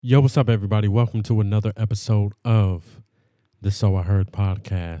Yo, what's up, everybody? Welcome to another episode of the So I Heard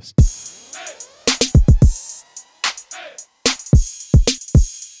podcast.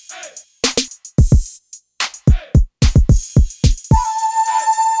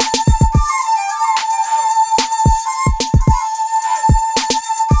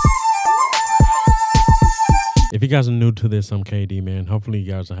 If you guys are new to this, I'm KD, man. Hopefully,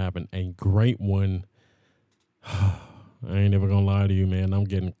 you guys are having a great one. I ain't never gonna lie to you, man. I'm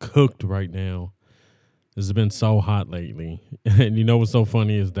getting cooked right now. This has been so hot lately. And you know what's so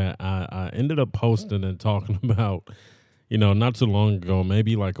funny is that I ended up posting and talking about, not too long ago,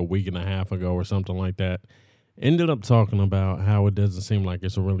 maybe like a week and a half ago or something like that, ended up talking about how it doesn't seem like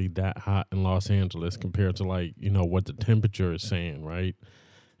it's really that hot in Los Angeles compared to what the temperature is saying, right?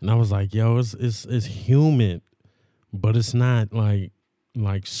 And I was like, yo, it's humid, but it's not like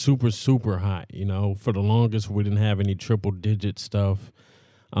super hot. For the longest we didn't have any triple digit stuff.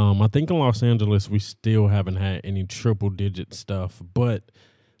 I think in Los Angeles we still haven't had any triple digit stuff, but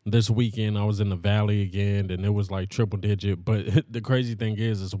this weekend I was in the valley again and it was like triple digit. But the crazy thing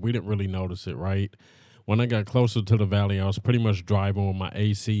is we didn't really notice it, right? When I got closer to the valley, I was pretty much driving with my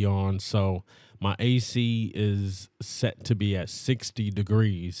AC on, so my AC is set to be at 60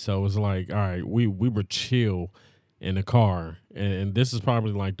 degrees. So it's like, all right, we were chill in the car. And this is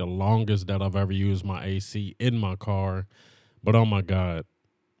probably like the longest that I've ever used my AC in my car. But oh my God,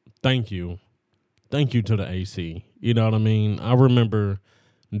 thank you. Thank you to the AC. You know what I mean? I remember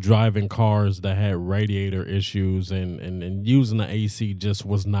driving cars that had radiator issues and using the AC just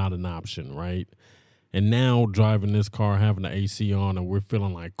was not an option, right? And now driving this car, having the AC on, and we're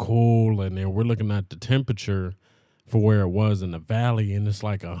feeling like cool, and then we're looking at the temperature for where it was in the valley, and it's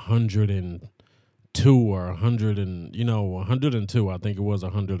like 102 or 100 and 102. I think it was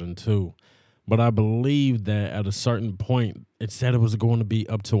 102. But I believe that at a certain point, it said it was going to be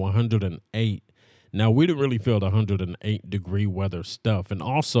up to 108. Now, we didn't really feel the 108 degree weather stuff. And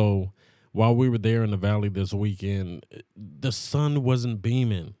also, while we were there in the valley this weekend, the sun wasn't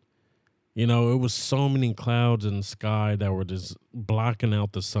beaming. It was so many clouds in the sky that were just blocking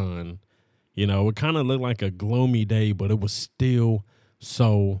out the sun. It kind of looked like a gloomy day, but it was still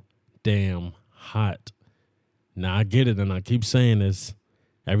so damn hot. Now, I get it, and I keep saying this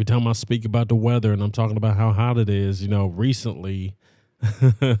every time I speak about the weather and I'm talking about how hot it is. Recently,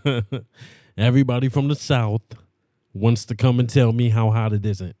 everybody from the South wants to come and tell me how hot it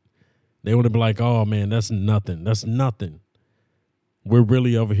isn't. They would have been like, oh, man, that's nothing. That's nothing. We're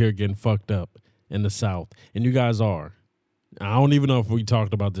really over here getting fucked up in the South. And you guys are. I don't even know if we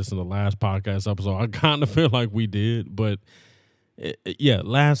talked about this in the last podcast episode. I kind of feel like we did. But,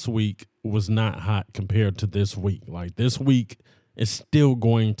 last week was not hot compared to this week. Like, this week is still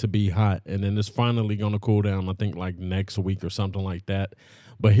going to be hot. And then it's finally going to cool down, I think, like next week or something like that.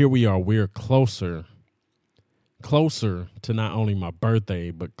 But here we are. We're closer to not only my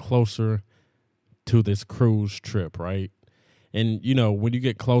birthday, but closer to this cruise trip, right? And, when you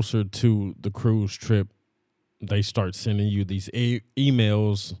get closer to the cruise trip, they start sending you these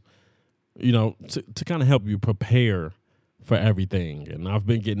emails, to kind of help you prepare for everything. And I've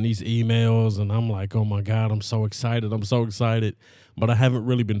been getting these emails and I'm like, oh my God, I'm so excited. I'm so excited. But I haven't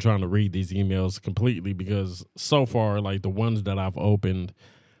really been trying to read these emails completely because so far, like the ones that I've opened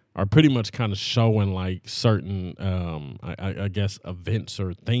are pretty much kind of showing like certain, I guess, events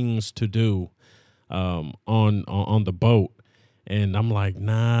or things to do on the boat. And I'm like,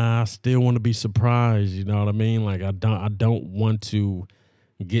 nah, I still want to be surprised. You know what I mean? Like, I don't want to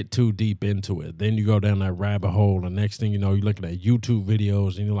get too deep into it. Then you go down that rabbit hole. And next thing you know, you're looking at YouTube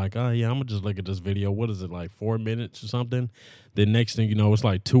videos and you're like, oh, yeah, I'm going to just look at this video. What is it, like 4 minutes or something? Then next thing you know, it's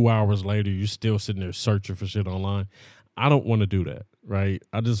like 2 hours later, you're still sitting there searching for shit online. I don't want to do that, right?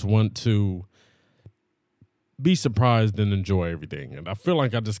 I just want to be surprised and enjoy everything. And I feel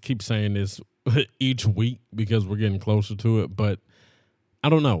like I just keep saying this each week because we're getting closer to it. But I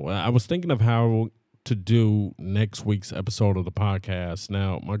don't know. I was thinking of how to do next week's episode of the podcast.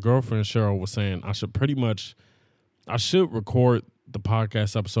 Now, my girlfriend Cheryl was saying I should record the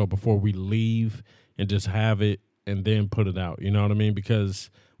podcast episode before we leave and just have it and then put it out. You know what I mean?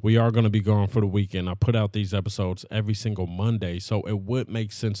 Because we are going to be gone for the weekend. I put out these episodes every single Monday, so it would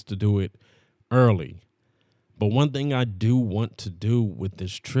make sense to do it early. But one thing I do want to do with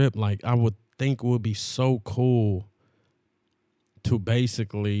this trip, like I would think it would be so cool to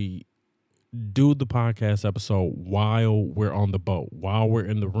basically do the podcast episode while we're on the boat, while we're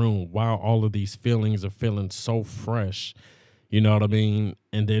in the room, while all of these feelings are feeling so fresh, you know what I mean?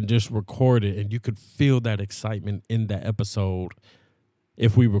 And then just record it and you could feel that excitement in that episode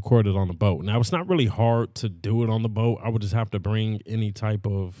if we recorded on the boat. Now, it's not really hard to do it on the boat. I would just have to bring any type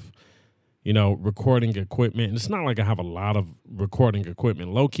of, recording equipment. And it's not like I have a lot of recording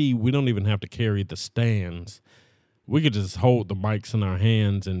equipment. Low key, we don't even have to carry the stands. We could just hold the mics in our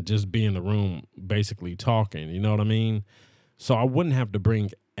hands and just be in the room basically talking. You know what I mean? So I wouldn't have to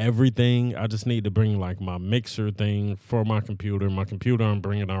bring everything. I just need to bring like my mixer thing for my computer. My computer I'm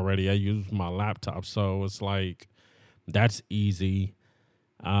bringing already. I use my laptop. So it's like, that's easy.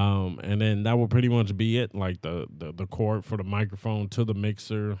 And then that would pretty much be it. Like the cord for the microphone to the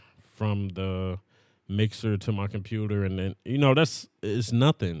mixer, from the mixer to my computer. And then, it's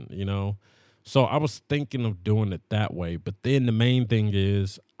nothing, So I was thinking of doing it that way. But then the main thing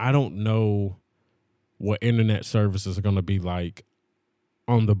is I don't know what internet services are going to be like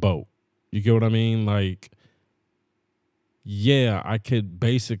on the boat. You get what I mean? Like, yeah, I could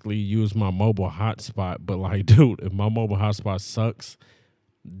basically use my mobile hotspot, but like, dude, if my mobile hotspot sucks,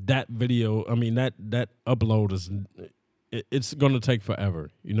 that video, that upload it's going to take forever.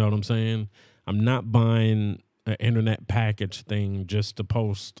 You know what I'm saying? I'm not buying an internet package thing just to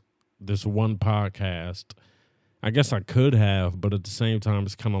post this one podcast. I guess I could have, but at the same time,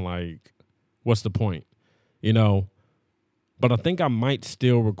 it's kind of like, what's the point? But I think I might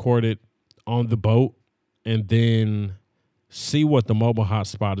still record it on the boat and then see what the mobile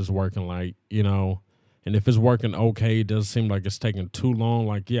hotspot is working like, and if it's working okay, it doesn't seem like it's taking too long.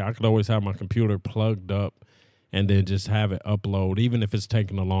 Like, yeah, I could always have my computer plugged up and then just have it upload, even if it's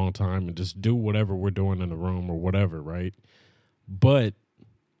taking a long time, and just do whatever we're doing in the room or whatever, right? But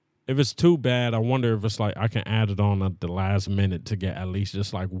if it's too bad, I wonder if it's like I can add it on at the last minute to get at least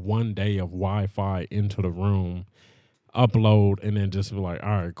just like one day of Wi-Fi into the room, upload, and then just be like,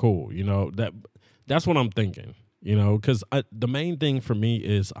 all right, cool. That's what I'm thinking, because the main thing for me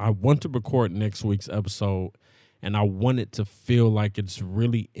is I want to record next week's episode and I want it to feel like it's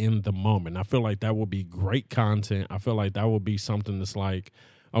really in the moment. I feel like that would be great content. I feel like that would be something that's like,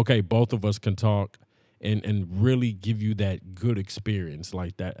 okay, both of us can talk and really give you that good experience,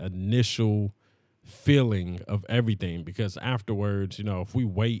 like that initial feeling of everything. Because afterwards, if we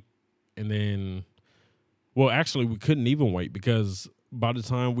wait and then, well, actually we couldn't even wait, because by the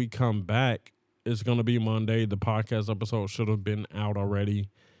time we come back, it's going to be Monday. The podcast episode should have been out already,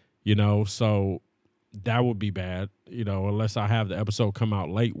 so that would be bad, unless I have the episode come out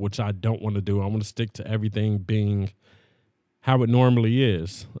late, which I don't want to do. I want to stick to everything being how it normally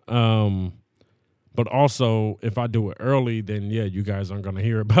is. But also, if I do it early, then, yeah, you guys aren't going to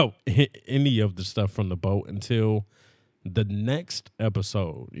hear about any of the stuff from the boat until the next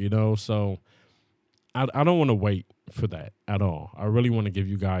episode, So I don't want to wait for that at all. I really want to give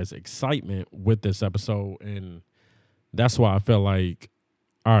you guys excitement with this episode, and that's why I felt like,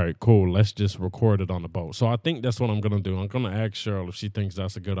 all right, cool, let's just record it on the boat. So I think that's what I'm going to do. I'm going to ask Cheryl if she thinks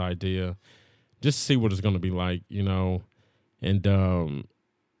that's a good idea, just see what it's going to be like, and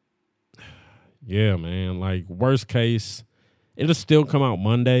yeah, man, like worst case, it'll still come out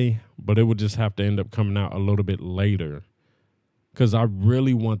Monday, but it would just have to end up coming out a little bit later, because I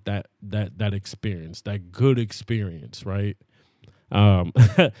really want that experience, that good experience, right?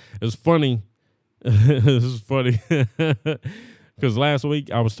 It's funny. This is funny. Because last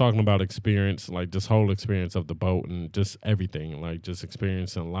week I was talking about experience, like this whole experience of the boat and just everything, like just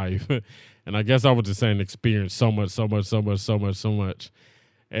experiencing life. And I guess I was just saying experience so much.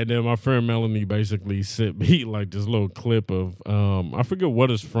 And then my friend Melanie basically sent me like this little clip of, I forget what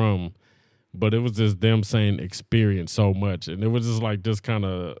it's from, but it was just them saying experience so much. And it was just like this kind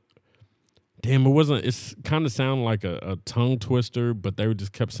of, it's kind of sounded like a tongue twister, but they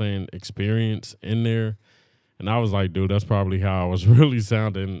just kept saying experience in there. And I was like, dude, that's probably how I was really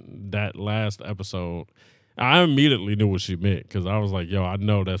sounding that last episode. I immediately knew what she meant, because I was like, yo, I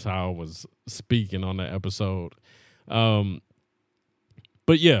know that's how I was speaking on that episode.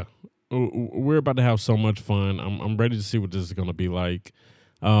 But yeah, we're about to have so much fun. I'm ready to see what this is going to be like.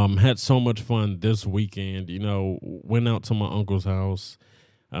 Had so much fun this weekend, went out to my uncle's house.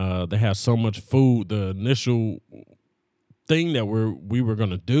 They had so much food. The initial thing that we were going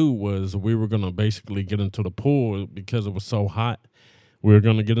to do was we were going to basically get into the pool because it was so hot. We were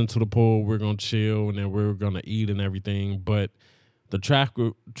going to get into the pool, we were going to chill, and then we were going to eat and everything. But the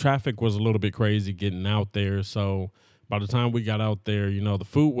traffic was a little bit crazy getting out there, so by the time we got out there, the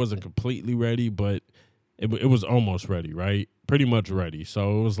food wasn't completely ready, but it was almost ready, right? Pretty much ready.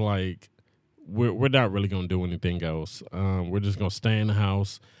 So it was like, we're not really going to do anything else. We're just going to stay in the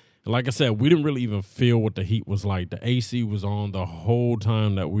house. And like I said, we didn't really even feel what the heat was like. The AC was on the whole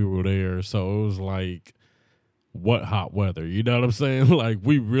time that we were there. So it was like, what hot weather? You know what I'm saying? Like,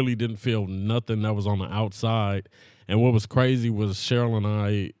 we really didn't feel nothing that was on the outside. And what was crazy was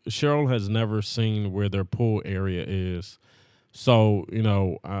Cheryl has never seen where their pool area is. So,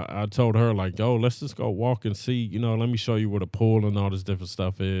 I told her, like, yo, let's just go walk and see, let me show you where the pool and all this different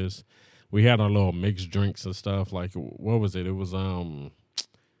stuff is. We had our little mixed drinks and stuff. Like, what was it? It was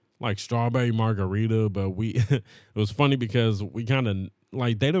like strawberry margarita, but it was funny because we kind of,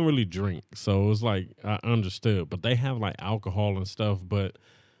 like, they don't really drink. So it was like, I understood, but they have like alcohol and stuff. But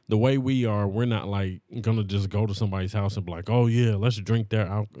the way we are, we're not like gonna just go to somebody's house and be like, oh yeah, let's drink their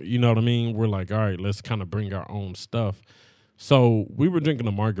alcohol. You know what I mean? We're like, all right, let's kind of bring our own stuff. So we were drinking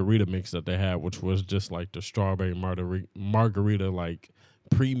a margarita mix that they had, which was just like the strawberry margarita, like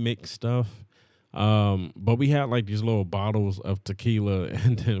pre-mixed stuff. But we had like these little bottles of tequila,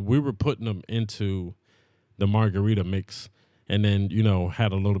 and then we were putting them into the margarita mix, and then,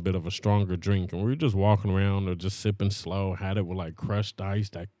 had a little bit of a stronger drink. And we were just walking around or just sipping slow, had it with like crushed ice,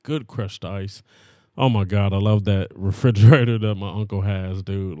 that good crushed ice. Oh my God, I love that refrigerator that my uncle has,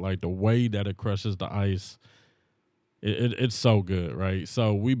 dude. Like the way that it crushes the ice. It's so good, right?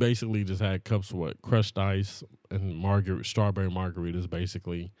 So we basically just had cups with crushed ice and strawberry margaritas,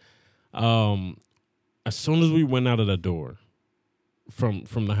 basically. As soon as we went out of the door from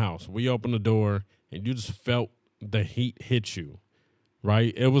the house, we opened the door and you just felt the heat hit you,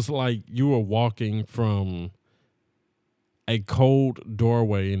 right? It was like you were walking from a cold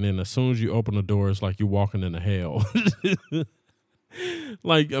doorway, and then as soon as you open the door, it's like you're walking into hell.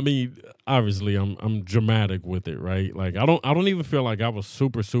 Like, I mean, obviously I'm dramatic with it, right? Like I don't even feel like I was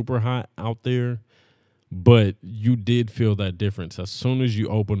super, super hot out there, but you did feel that difference. As soon as you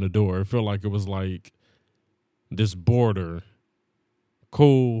opened the door, it felt like it was like this border,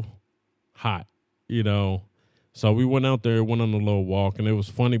 cool, hot, So we went out there, went on a little walk, and it was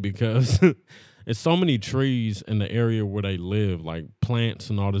funny because it's so many trees in the area where they live, like plants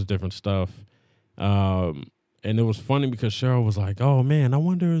and all this different stuff. And it was funny because Cheryl was like, oh, man, I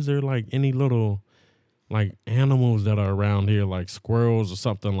wonder is there like any little like animals that are around here, like squirrels or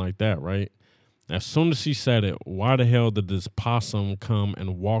something like that, right? As soon as she said it, why the hell did this possum come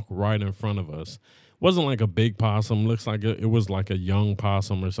and walk right in front of us? Wasn't like a big possum. Looks like it was like a young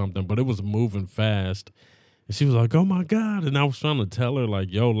possum or something, but it was moving fast. And she was like, oh, my God. And I was trying to tell her,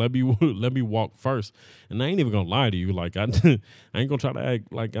 like, yo, let me walk first. And I ain't even going to lie to you. Like, I ain't going to try to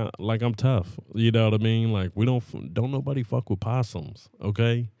act like I'm tough. You know what I mean? Like, we don't nobody fuck with possums,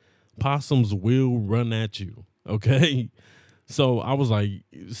 okay? Possums will run at you, okay? So I was like,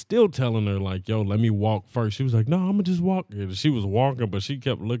 still telling her, like, yo, let me walk first. She was like, no, I'm going to just walk. And she was walking, but she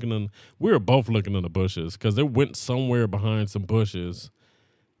kept looking we were both looking in the bushes because it went somewhere behind some bushes.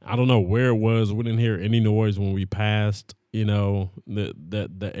 I don't know where it was. We didn't hear any noise when we passed,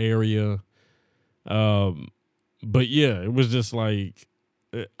 the area. But yeah, it was just like,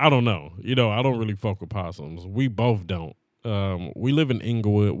 I don't know. I don't really fuck with possums. We both don't. We live in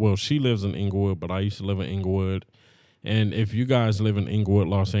Inglewood. Well, she lives in Inglewood, but I used to live in Inglewood. And if you guys live in Inglewood,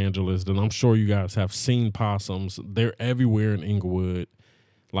 Los Angeles, then I'm sure you guys have seen possums. They're everywhere in Inglewood.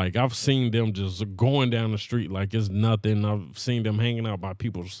 Like, I've seen them just going down the street like it's nothing. I've seen them hanging out by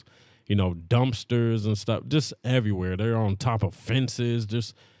people's, dumpsters and stuff, just everywhere. They're on top of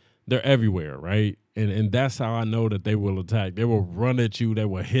fences, they're everywhere, right? And that's how I know that they will attack. They will run at you. They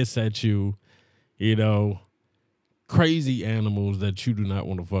will hiss at you, crazy animals that you do not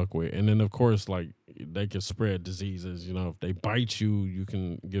want to fuck with. And then, of course, like, they can spread diseases. If they bite you, you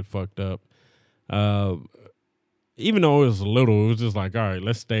can get fucked up. Even though it was little, it was just like, all right,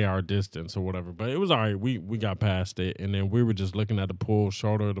 let's stay our distance or whatever. But it was all right. We got past it. And then we were just looking at the pool,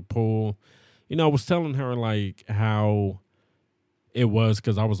 shoulder of the pool. I was telling her, like, how it was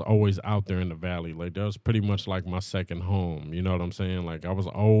because I was always out there in the valley. Like, that was pretty much like my second home. You know what I'm saying? Like, I was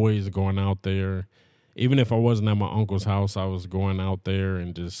always going out there. Even if I wasn't at my uncle's house, I was going out there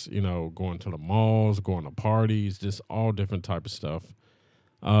and just, going to the malls, going to parties, just all different type of stuff.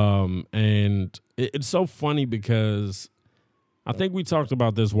 And it's so funny because I think we talked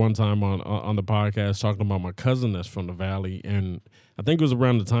about this one time on the podcast, talking about my cousin that's from the valley. And I think it was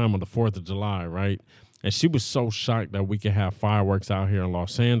around the time of the 4th of July, right? And she was so shocked that we could have fireworks out here in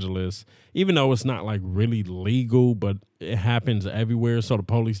Los Angeles, even though it's not like really legal, but it happens everywhere. So the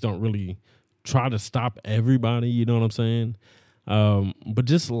police don't really try to stop everybody. You know what I'm saying? But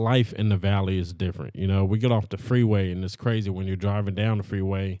just life in the valley is different. We get off the freeway and it's crazy when you're driving down the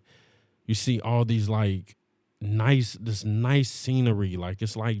freeway, you see all these like nice scenery. Like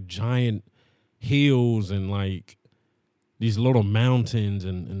it's like giant hills and like these little mountains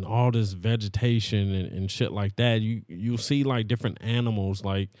and all this vegetation and shit like that. You'll see like different animals.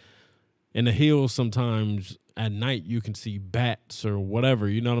 Like In the hills, sometimes at night you can see bats or whatever.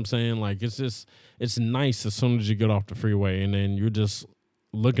 You know what I'm saying? Like it's nice as soon as you get off the freeway, and then you're just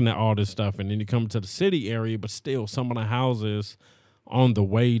looking at all this stuff, and then you come to the city area, but still some of the houses on the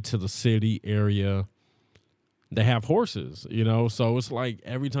way to the city area, they have horses, so it's like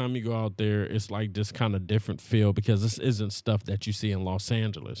every time you go out there, it's like this kind of different feel, because this isn't stuff that you see in Los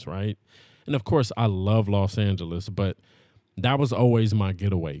Angeles, right? And of course I love Los Angeles, but that was always my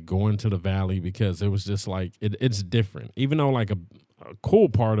getaway, going to the valley, because it was just like it's different. Even though like a cool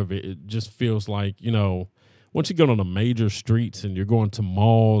part of it, it just feels like, once you go on the major streets and you're going to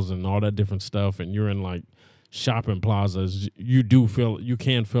malls and all that different stuff, and you're in like shopping plazas, you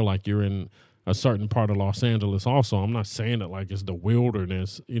can feel like you're in a certain part of Los Angeles. Also, I'm not saying that like it's the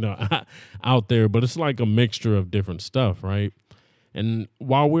wilderness, out there, but it's like a mixture of different stuff, right? And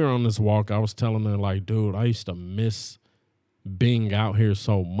while we were on this walk, I was telling her like, dude, I used to miss being out here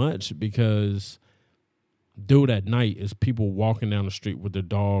so much, because dude, at night is people walking down the street with their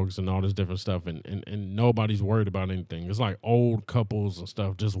dogs and all this different stuff, and nobody's worried about anything. It's like old couples and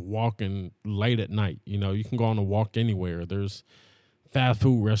stuff just walking late at night. You can go on a walk anywhere. There's fast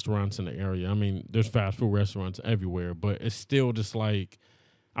food restaurants in the area. I mean, there's fast food restaurants everywhere, but it's still just like,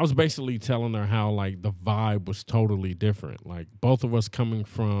 I was basically telling her how like the vibe was totally different. Like both of us coming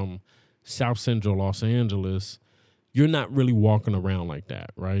from South Central Los Angeles, you're not really walking around like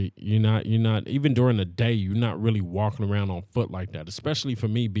that, right? You're not, even during the day, you're not really walking around on foot like that, especially for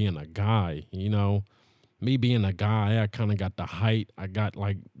me being a guy, me being a guy, I kind of got the height, I got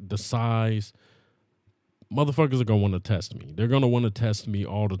like the size. Motherfuckers are going to want to test me. They're going to want to test me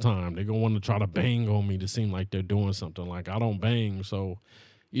all the time. They're going to want to try to bang on me to seem like they're doing something. Like I don't bang, so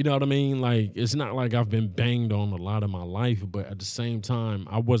you know what I mean? Like, it's not like I've been banged on a lot of my life, but at the same time,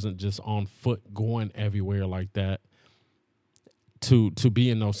 I wasn't just on foot going everywhere like that to be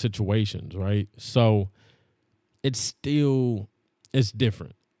in those situations, right? So it's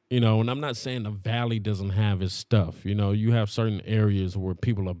different, and I'm not saying the valley doesn't have its stuff. You have certain areas where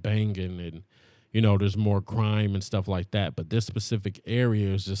people are banging and, there's more crime and stuff like that. But this specific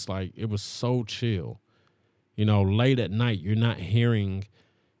area is just like, it was so chill. Late at night, you're not hearing.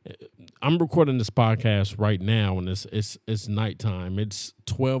 I'm recording this podcast right now, and it's nighttime. It's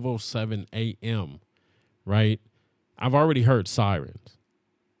 12:07 a.m., right? I've already heard sirens.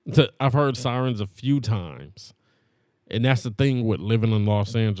 I've heard sirens a few times. And that's the thing with living in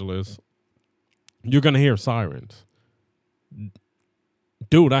Los Angeles. You're going to hear sirens.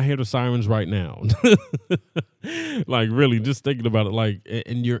 Dude, I hear the sirens right now. Like, really, just thinking about it. Like,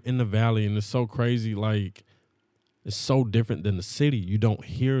 and you're in the valley, and it's so crazy. Like, it's so different than the city. You don't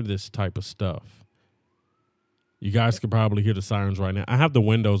hear this type of stuff. You guys could probably hear the sirens right now. I have the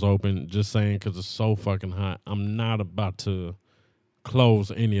windows open, just saying, because it's so fucking hot. I'm not about to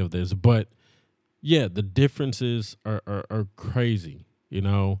close any of this. But, yeah, the differences are crazy,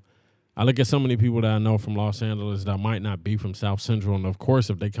 I look at so many people that I know from Los Angeles that might not be from South Central. And, of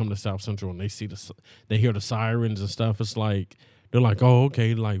course, if they come to South Central and they hear the sirens and stuff, it's like, they're like, oh,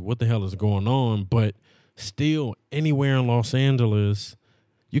 okay, like, what the hell is going on? But still, anywhere in Los Angeles,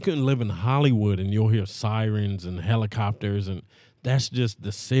 you can live in Hollywood and you'll hear sirens and helicopters, and that's just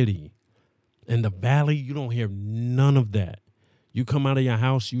the city. In the valley, you don't hear none of that. You come out of your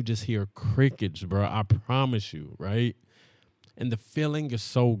house, you just hear crickets, bro. I promise you, right? And the feeling is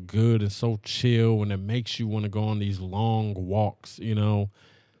so good and so chill, and it makes you want to go on these long walks, And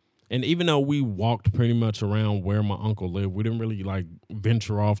even though we walked pretty much around where my uncle lived, we didn't really like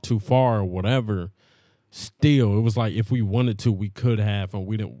venture off too far or whatever. Still, it was like if we wanted to, we could have, and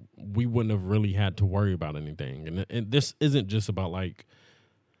we wouldn't have really had to worry about anything. And this isn't just about like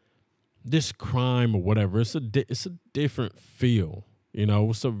this crime or whatever. It's a different feel,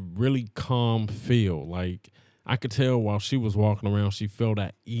 It's a really calm feel. Like I could tell while she was walking around, she felt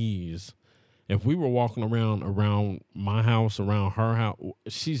at ease. If we were walking around my house, around her house,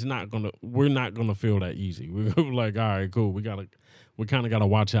 we're not gonna feel that easy. We're gonna be like, all right, cool. We kind of gotta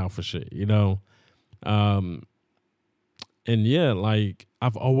watch out for shit, And yeah, like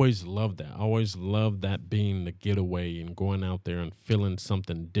I've always loved that. I always loved that being the getaway and going out there and feeling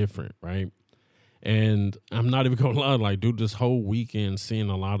something different, right? And I'm not even gonna lie, like, dude, this whole weekend seeing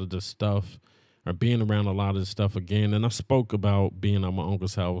a lot of this stuff or being around a lot of this stuff again. And I spoke about being at my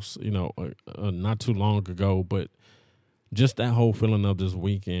uncle's house, not too long ago, but just that whole feeling of this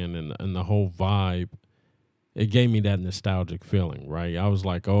weekend and the whole vibe, it gave me that nostalgic feeling, right? I was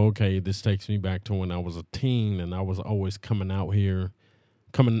like, oh, okay, this takes me back to when I was a teen and I was always going out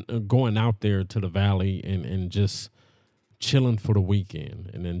there to the valley and just chilling for the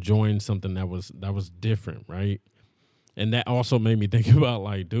weekend and enjoying something that was different, right? And that also made me think about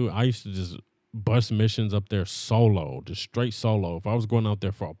like, dude, I used to just bust missions up there solo, just straight solo. If I was going out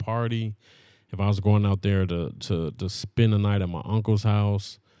there for a party, if I was going out there to spend the night at my uncle's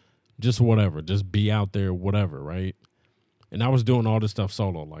house, just whatever, just be out there, whatever, right? And I was doing all this stuff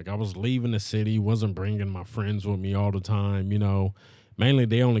solo. Like I was leaving the city, wasn't bringing my friends with me all the time, you know. Mainly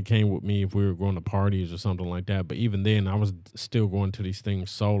they only came with me if we were going to parties or something like that. But even then, I was still going to these things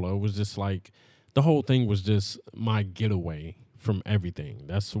solo. It was just like the whole thing was just my getaway from everything.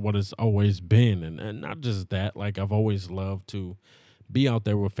 That's what it's always been. And not just that, like I've always loved to be out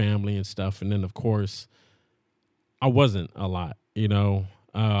there with family and stuff. And then, of course, I wasn't a lot, you know.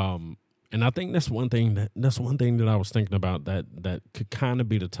 And I think that's one thing that I was thinking about that could kind of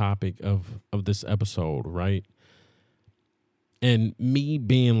be the topic of this episode, right? And me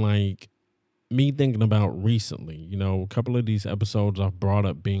thinking about recently, you know, a couple of these episodes I've brought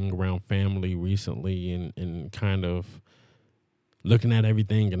up being around family recently and kind of looking at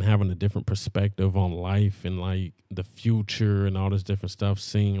everything and having a different perspective on life and like the future and all this different stuff,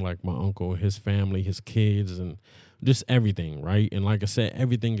 seeing like my uncle, his family, his kids, and just everything, right? And like I said,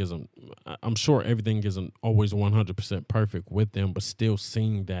 I'm sure everything isn't always 100% perfect with them, but still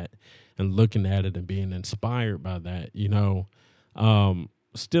seeing that and looking at it and being inspired by that, you know,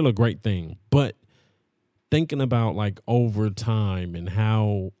 still a great thing. But thinking about like over time and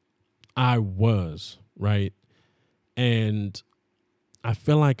how I was, right? And I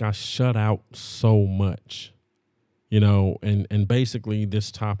feel like I shut out so much, you know, and basically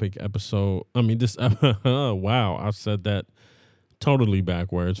this wow, I said that totally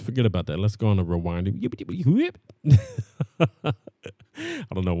backwards. Forget about that. Let's go on a rewind. I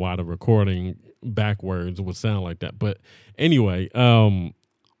don't know why the recording backwards would sound like that. But anyway,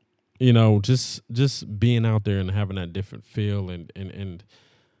 you know, just being out there and having that different feel and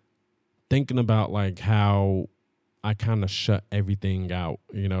thinking about like how I kind of shut everything out,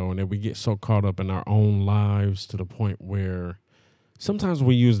 you know, and then we get so caught up in our own lives to the point where sometimes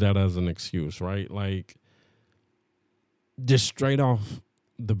we use that as an excuse, right? Like just straight off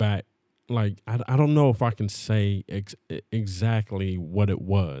the bat, like I don't know if I can say exactly what it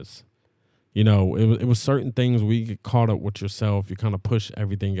was. You know, it was certain things where you get caught up with yourself. You kind of push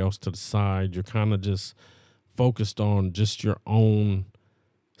everything else to the side. You're kind of just focused on just your own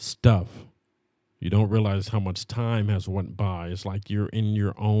stuff. You don't realize how much time has went by. It's like you're in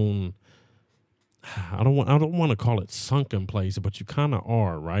your own, I don't want to call it sunken place, but you kind of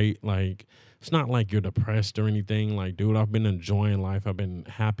are, right? Like it's not like you're depressed or anything. Like, dude, I've been enjoying life. I've been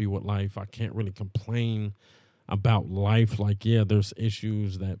happy with life. I can't really complain about life. Like, yeah, there's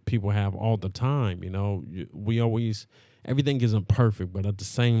issues that people have all the time. You know, everything isn't perfect, but at the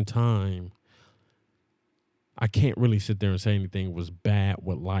same time, I can't really sit there and say anything was bad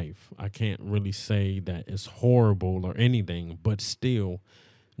with life. I can't really say that it's horrible or anything, but still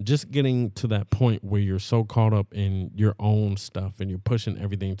just getting to that point where you're so caught up in your own stuff and you're pushing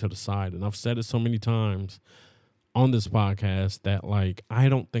everything to the side. And I've said it so many times on this podcast that like, I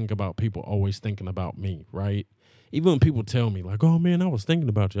don't think about people always thinking about me, right? Even when people tell me like, oh man, I was thinking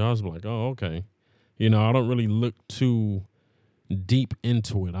about you. I was like, oh, okay. You know, I don't really look too deep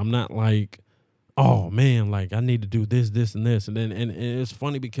into it. I'm not like, oh man, like I need to do this, this, and this. And then, and it's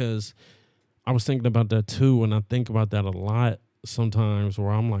funny because I was thinking about that too. And I think about that a lot sometimes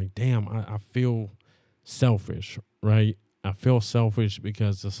where I'm like, damn, I feel selfish, right? I feel selfish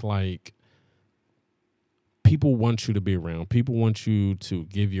because it's like people want you to be around. People want you to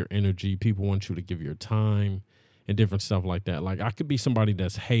give your energy. People want you to give your time and different stuff like that. Like I could be somebody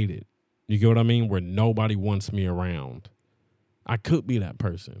that's hated. You get what I mean? Where nobody wants me around. I could be that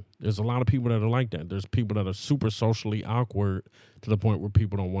person. There's a lot of people that are like that. There's people that are super socially awkward to the point where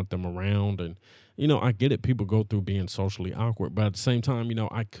people don't want them around. And, you know, I get it. People go through being socially awkward. But at the same time, you know,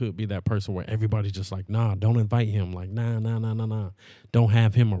 I could be that person where everybody's just like, nah, don't invite him. Like, nah. Don't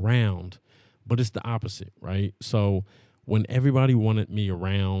have him around. But it's the opposite, right? So when everybody wanted me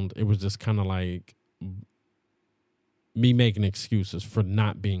around, it was just kind of like me making excuses for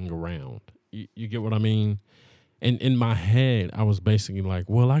not being around. You get what I mean? And in my head, I was basically like,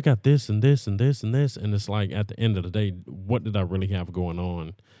 well, I got this and this and this and this. And it's like, at the end of the day, what did I really have going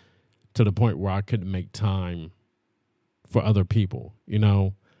on to the point where I couldn't make time for other people, you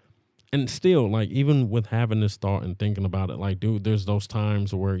know? And still, like, even with having this thought and thinking about it, like, dude, there's those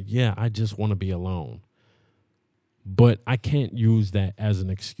times where, yeah, I just want to be alone. But I can't use that as an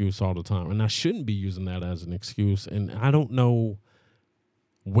excuse all the time. And I shouldn't be using that as an excuse. And I don't know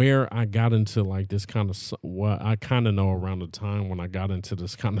where I got into like this kind of, well, I kind of know around the time when I got into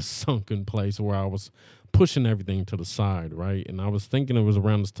this kind of sunken place where I was pushing everything to the side, right? And I was thinking it was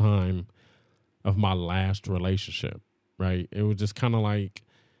around this time of my last relationship. right? It was just kind of like,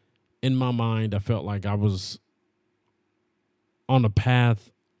 in my mind, I felt like I was on a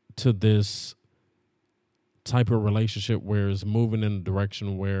path to this type of relationship where it's moving in a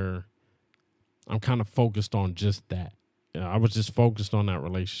direction where I'm kind of focused on just that. I was just focused on that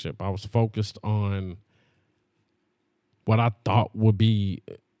relationship. I was focused on what I thought would be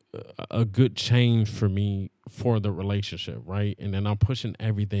a good change for me for the relationship, right? And then I'm pushing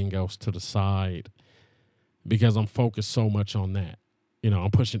everything else to the side because I'm focused so much on that.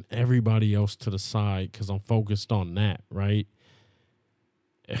 I'm pushing everybody else to the side because I'm focused on that, right?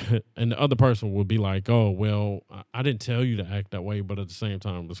 And the other person would be like, oh, well, I didn't tell you to act that way. But at the same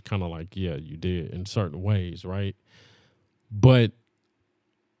time, it's kind of like, yeah, you did in certain ways, right? But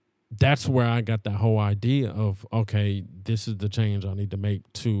that's where I got that whole idea of, okay, this is the change I need to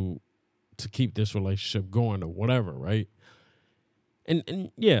make to keep this relationship going or whatever, right?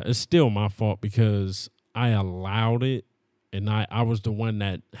 And yeah, it's still my fault because I allowed it. And I was the one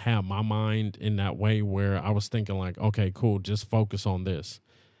that had my mind in that way where I was thinking like, okay, cool, just focus on this.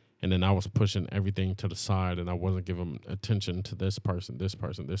 And then I was pushing everything to the side and I wasn't giving attention to this person, this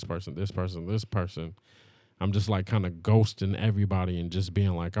person, this person, this person, this person. I'm just like kind of ghosting everybody and just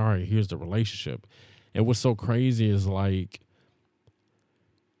being like, all right, here's the relationship. And what's so crazy is like,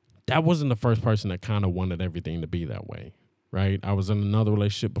 that wasn't the first person that kind of wanted everything to be that way, right? I was in another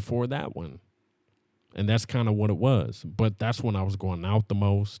relationship before that one. And that's kind of what it was. But that's when I was going out the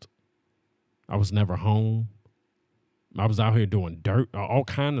most. I was never home. I was out here doing dirt, all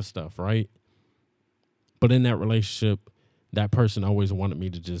kind of stuff, right? But in that relationship, that person always wanted me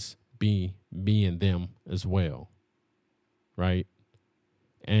to just be me and them as well, right?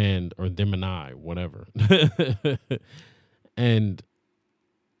 Or them and I, whatever. And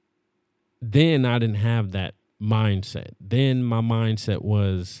then I didn't have that mindset. Then my mindset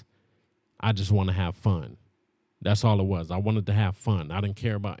was, I just want to have fun. That's all it was. I wanted to have fun. I didn't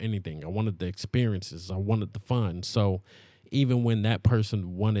care about anything. I wanted the experiences. I wanted the fun. So even when that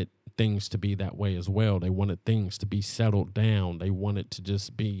person wanted things to be that way as well, they wanted things to be settled down. They wanted to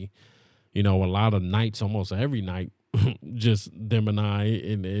just be, a lot of nights, almost every night, just them and I.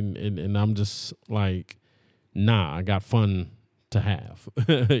 And I'm just like, nah, I got fun to have.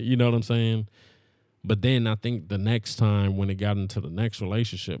 You know what I'm saying? But then I think the next time when it got into the next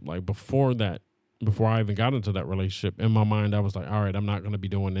relationship, like before I even got into that relationship, in my mind, I was like, all right, I'm not going to be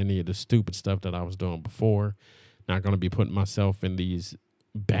doing any of the stupid stuff that I was doing before. Not going to be putting myself in these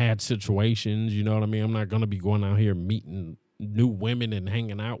bad situations. You know what I mean? I'm not going to be going out here meeting new women and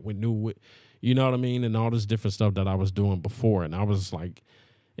hanging out with you know what I mean? And all this different stuff that I was doing before. And I was like,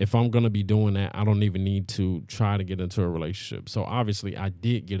 if I'm going to be doing that, I don't even need to try to get into a relationship. So obviously I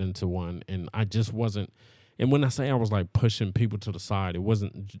did get into one and I just wasn't. And when I say I was like pushing people to the side, it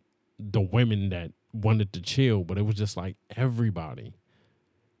wasn't the women that wanted to chill, but it was just like everybody.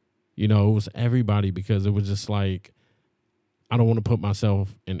 It was everybody because it was just like, I don't want to put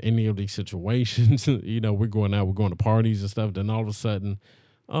myself in any of these situations. We're going out, we're going to parties and stuff. Then all of a sudden,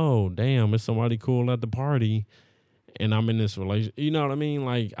 oh, damn, it's somebody cool at the party. And I'm in this relationship. You know what I mean?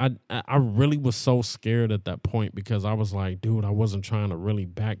 Like, I really was so scared at that point because I was like, dude, I wasn't trying to really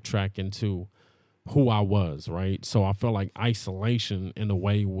backtrack into who I was, right? So I felt like isolation in a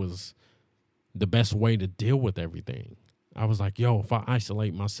way was the best way to deal with everything. I was like, yo, if I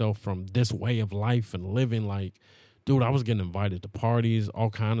isolate myself from this way of life and living, like, dude, I was getting invited to parties, all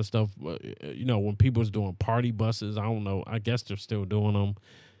kind of stuff. When people was doing party buses, I don't know. I guess they're still doing them.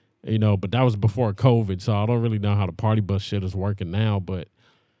 But that was before COVID, so I don't really know how the party bus shit is working now. But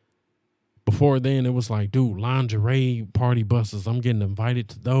before then, it was like, dude, lingerie party buses. I'm getting invited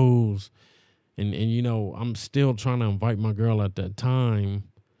to those. And I'm still trying to invite my girl at that time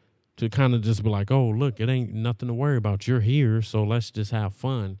to kind of just be like, oh, look, it ain't nothing to worry about. You're here, so let's just have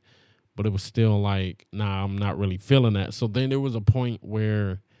fun. But it was still like, nah, I'm not really feeling that. So then there was a point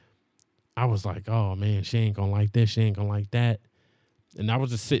where I was like, oh, man, she ain't going to like this. She ain't going to like that. And I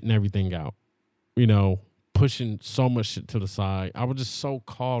was just sitting everything out, pushing so much shit to the side. I was just so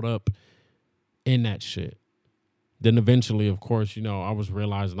caught up in that shit. Then eventually, of course, I was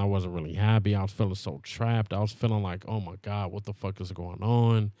realizing I wasn't really happy. I was feeling so trapped. I was feeling like, oh, my God, what the fuck is going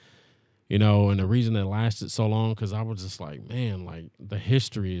on? And the reason it lasted so long, because I was just like, man, like the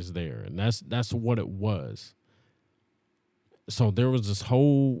history is there. And that's what it was. So there was this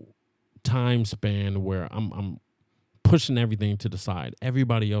whole time span where I'm pushing everything to the side,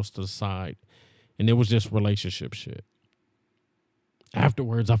 everybody else to the side. And it was just relationship shit.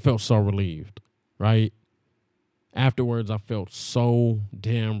 Afterwards, I felt so relieved, right? Afterwards, I felt so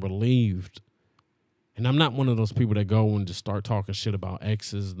damn relieved And I'm not one of those people that go and just start talking shit about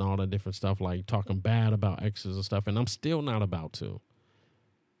exes and all that different stuff, like talking bad about exes and stuff. And I'm still not about to.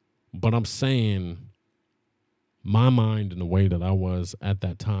 But I'm saying my mind and the way that I was at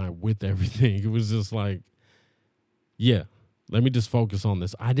that time with everything, it was just like, yeah, let me just focus on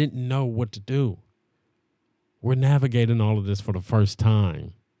this. I didn't know what to do. We're navigating all of this for the first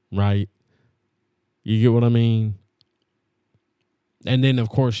time, right? You get what I mean? And then, of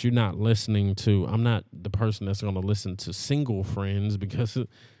course, you're not listening to, I'm not the person that's going to listen to single friends, because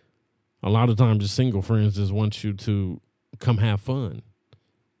a lot of times the single friends just want you to come have fun.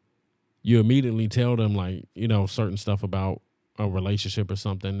 You immediately tell them, like, you know, certain stuff about a relationship or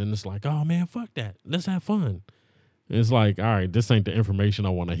something. And it's like, oh, man, fuck that. Let's have fun. And it's like, all right, this ain't the information I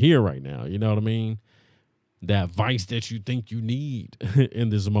want to hear right now. You know what I mean? That advice that you think you need in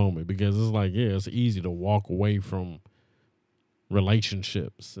this moment, because it's like, yeah, it's easy to walk away from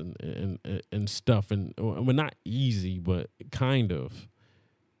relationships and stuff, and well, not easy, but kind of,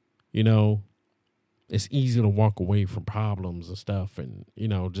 you know, it's easy to walk away from problems and stuff, and, you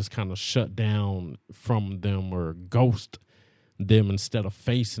know, just kind of shut down from them or ghost them instead of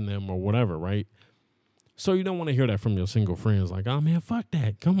facing them or whatever, right? So you don't want to hear that from your single friends, like, oh man, fuck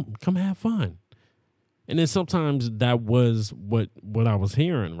that, come have fun. And then sometimes that was what I was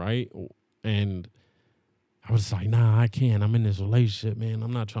hearing, right? And I was like, nah, I can't. I'm in this relationship, man.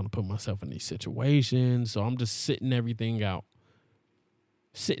 I'm not trying to put myself in these situations. So I'm just sitting everything out.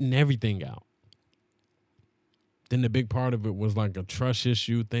 Then the big part of it was like a trust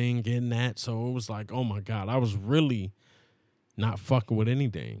issue thing, getting that. So it was like, oh my God, I was really not fucking with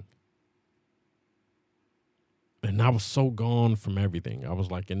anything. And I was so gone from everything. I was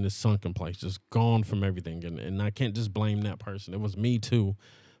like in this sunken place, just gone from everything. And I can't just blame that person. It was me too,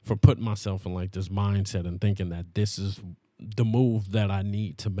 for putting myself in like this mindset and thinking that this is the move that I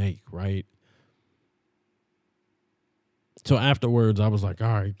need to make, right? So afterwards, I was like,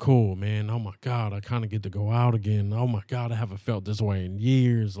 all right, cool, man. Oh my God, I kind of get to go out again. Oh my God, I haven't felt this way in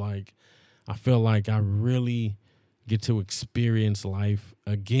years. Like, I feel like I really get to experience life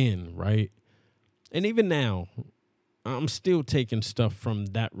again, right? And even now, I'm still taking stuff from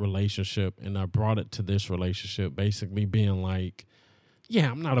that relationship, and I brought it to this relationship, basically being like, yeah,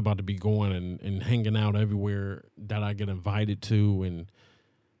 I'm not about to be going and hanging out everywhere that I get invited to. And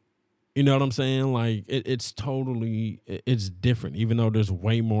you know what I'm saying? Like, it's different, even though there's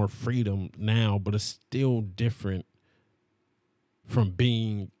way more freedom now, but it's still different from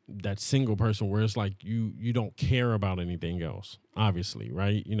being that single person where it's like you don't care about anything else, obviously,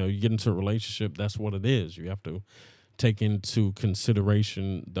 right? You know, you get into a relationship, that's what it is. You have to take into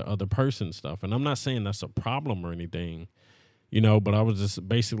consideration the other person's stuff. And I'm not saying that's a problem or anything, you know, but I was just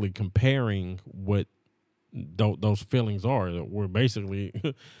basically comparing what those feelings are. We're basically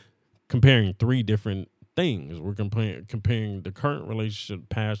comparing three different things. We're comparing the current relationship,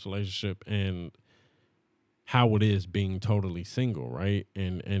 past relationship, and how it is being totally single, right?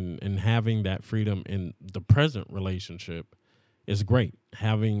 And having that freedom in the present relationship is great.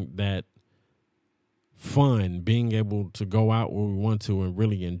 Having that fun, being able to go out where we want to and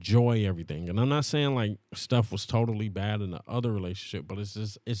really enjoy everything. And I'm not saying like stuff was totally bad in the other relationship, but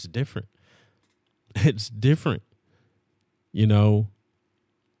it's different. It's different, you know?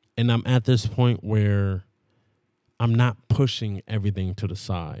 And I'm at this point where I'm not pushing everything to the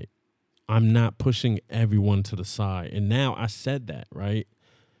side. I'm not pushing everyone to the side. And now I said that, right?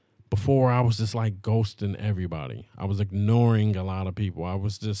 Before I was just like ghosting everybody. I was ignoring a lot of people. I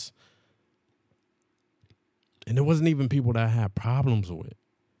was just, and it wasn't even people that I had problems with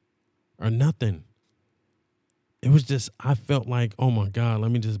or nothing. It was just, I felt like, oh my God,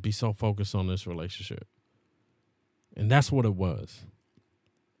 let me just be so focused on this relationship. And that's what it was.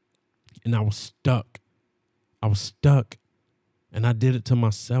 And I was stuck. And I did it to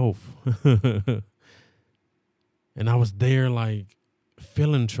myself. And I was there like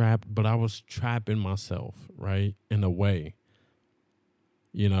feeling trapped, but I was trapping myself, right? In a way,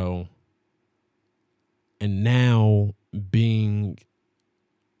 you know. And now being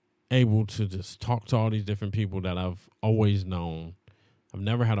able to just talk to all these different people that I've always known, I've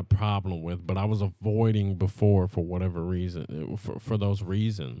never had a problem with, but I was avoiding before for whatever reason, for those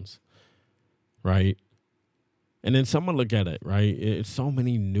reasons, right? And then someone look at it, right? It's so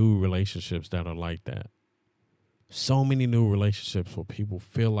many new relationships that are like that. So many new relationships where people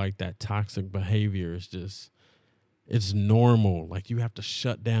feel like that toxic behavior is just, it's normal. Like you have to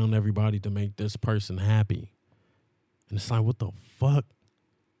shut down everybody to make this person happy. And it's like, what the fuck?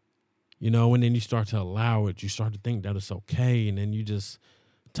 You know, and then you start to allow it. You start to think that it's okay. And then you just,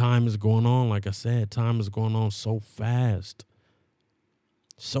 time is going on. Like I said, time is going on so fast.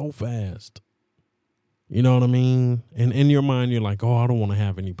 So fast. You know what I mean? And in your mind, you're like, oh, I don't want to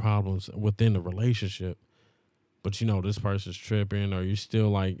have any problems within the relationship. But, this person's tripping, or you still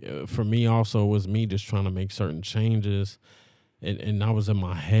like, for me also, it was me just trying to make certain changes. And I was in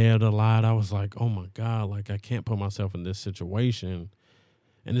my head a lot. I was like, oh my God, like I can't put myself in this situation.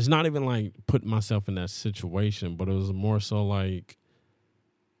 And it's not even like putting myself in that situation, but it was more so like,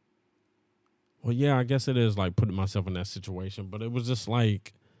 well, yeah, I guess it is like putting myself in that situation. But it was just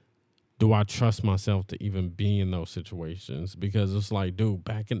like, do I trust myself to even be in those situations? Because it's like, dude,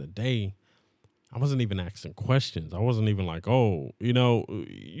 back in the day, I wasn't even asking questions. I wasn't even like, oh,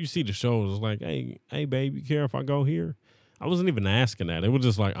 you see the shows. It's like, hey, babe, you care if I go here? I wasn't even asking that. It was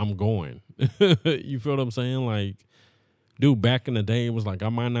just like, I'm going. You feel what I'm saying? Like, dude, back in the day, it was like I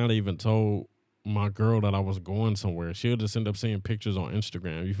might not even told my girl that I was going somewhere. She'll just end up seeing pictures on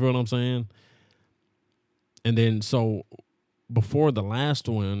Instagram. You feel what I'm saying? And then so before the last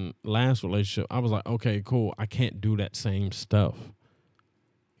relationship, I was like, okay, cool. I can't do that same stuff.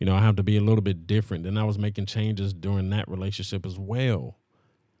 I have to be a little bit different. Then I was making changes during that relationship as well.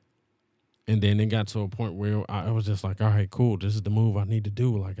 And then it got to a point where I was just like, all right, cool. This is the move I need to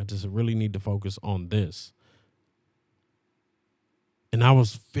do. Like, I just really need to focus on this. And I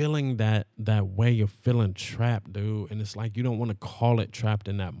was feeling that way of feeling trapped, dude. And it's like, you don't want to call it trapped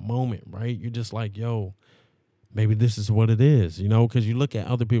in that moment, right? You're just like, yo, maybe this is what it is, because you look at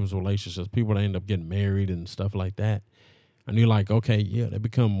other people's relationships, people that end up getting married and stuff like that. And you're like, okay, yeah, they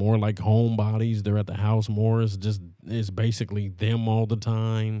become more like homebodies. They're at the house more. It's basically them all the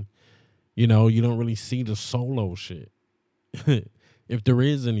time. You don't really see the solo shit. If there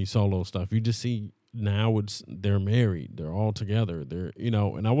is any solo stuff, you just see now they're married. They're all together.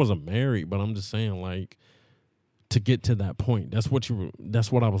 And I wasn't married, but I'm just saying, like, to get to that point, that's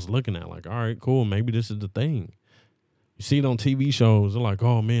what I was looking at. Like, all right, cool. Maybe this is the thing. You see it on TV shows. They're like,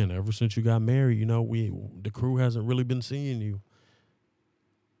 oh man, ever since you got married, the crew hasn't really been seeing you.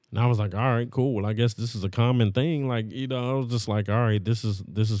 And I was like, all right, cool. Well, I guess this is a common thing. Like, I was just like, all right, this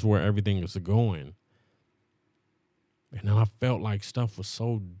is where everything is going. And then I felt like stuff was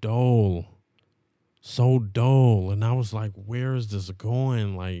so dull. And I was like, where is this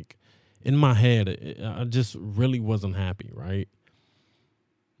going? Like, in my head, I just really wasn't happy, right?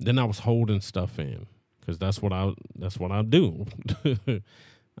 Then I was holding stuff in. Because that's what I do.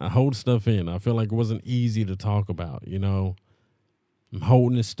 I hold stuff in. I feel like it wasn't easy to talk about, I'm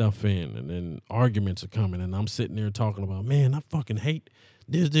holding this stuff in, and then arguments are coming, and I'm sitting there talking about, man, I fucking hate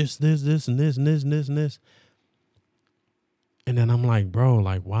this, and this, and this, and this, and this. And then I'm like, bro,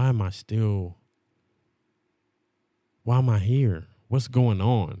 like, why am I here? What's going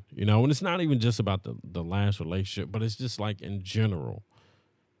on? And it's not even just about the last relationship, but it's just like in general.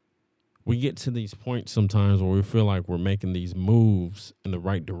 We get to these points sometimes where we feel like we're making these moves in the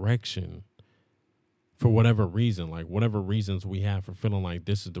right direction for whatever reason, like whatever reasons we have for feeling like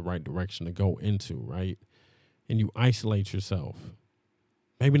this is the right direction to go into, right? And you isolate yourself.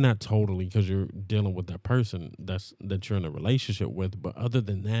 Maybe not totally because you're dealing with that person that you're in a relationship with, but other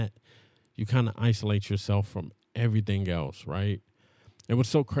than that, you kind of isolate yourself from everything else, right? And what's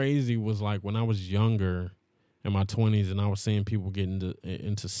so crazy was like when I was younger, in my 20s, and I was seeing people get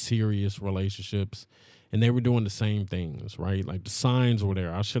into serious relationships, and they were doing the same things, right? Like the signs were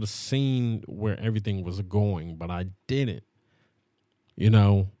there. I should have seen where everything was going, but I didn't,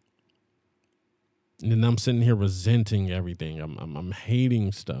 And then I'm sitting here resenting everything. I'm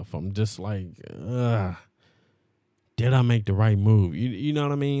hating stuff. I'm just like, ugh, did I make the right move? You know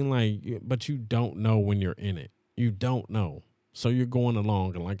what I mean? Like, but you don't know when you're in it. You don't know. So you're going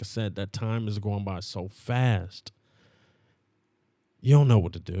along, and like I said, that time is going by so fast. You don't know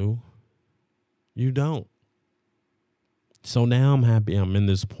what to do. You don't. So now I'm happy I'm in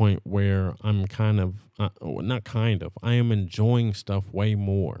this point where I'm I am enjoying stuff way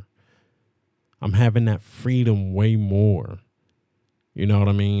more. I'm having that freedom way more. You know what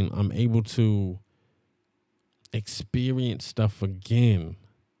I mean? I'm able to experience stuff again.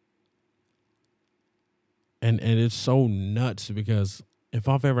 And it's so nuts because if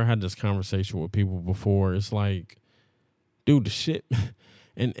I've ever had this conversation with people before, it's like, dude, the shit.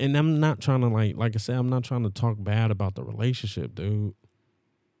 And I'm not trying to like I said, I'm not trying to talk bad about the relationship, dude.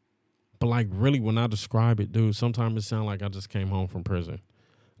 But like really when I describe it, dude, sometimes it sounds like I just came home from prison.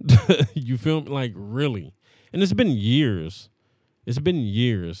 You feel me? Like really. And it's been years. It's been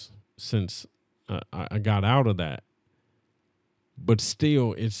years since I got out of that. But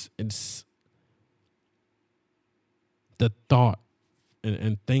still, it's the thought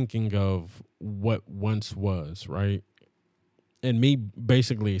and thinking of what once was, right? And me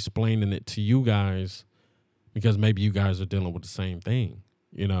basically explaining it to you guys because maybe you guys are dealing with the same thing,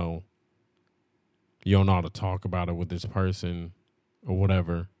 You don't know how to talk about it with this person or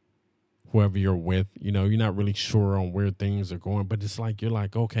whatever, whoever you're with. You know, you're not really sure on where things are going, but it's like, you're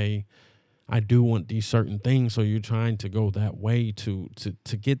like, okay, I do want these certain things. So you're trying to go that way to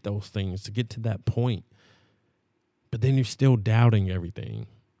get those things, to get to that point. But then you're still doubting everything,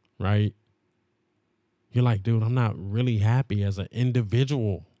 right? You're like, dude, I'm not really happy as an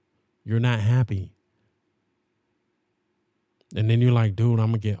individual. You're not happy. And then you're like, dude,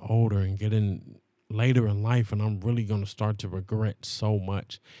 I'm going to get older and get in later in life, and I'm really going to start to regret so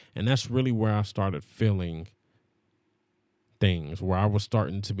much. And that's really where I started feeling things, where I was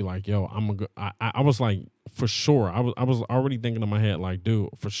starting to be like, yo, I was like, for sure. I was already thinking in my head, like, dude,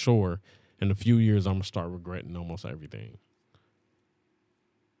 for sure, in a few years, I'm going to start regretting almost everything.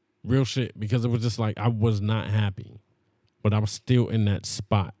 Real shit, because it was just like, I was not happy, but I was still in that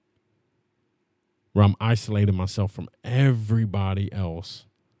spot where I'm isolating myself from everybody else.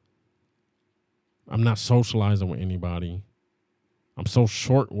 I'm not socializing with anybody. I'm so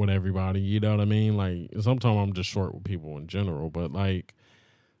short with everybody, you know what I mean? Like, sometimes I'm just short with people in general, but like,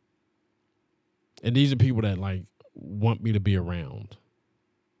 and these are people that like want me to be around.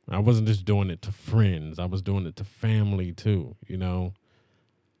 I wasn't just doing it to friends. I was doing it to family too, you know?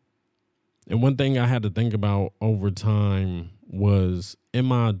 And one thing I had to think about over time was, in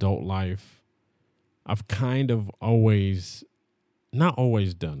my adult life, I've kind of not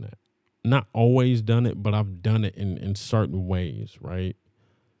always done that. Not always done it, but I've done it in certain ways, right?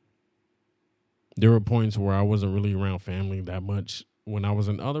 There were points where I wasn't really around family that much when I was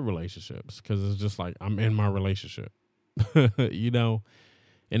in other relationships, because it's just like, I'm in my relationship, you know?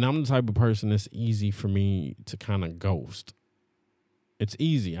 And I'm the type of person that's easy for me to kind of ghost. It's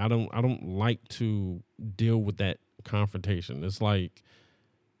easy. I don't like to deal with that confrontation. It's like,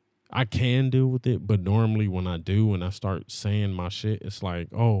 I can deal with it, but normally when I do and I start saying my shit, it's like,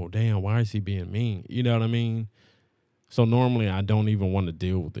 oh, damn, why is he being mean? You know what I mean? So normally I don't even want to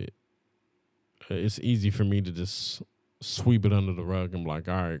deal with it. It's easy for me to just sweep it under the rug and be like,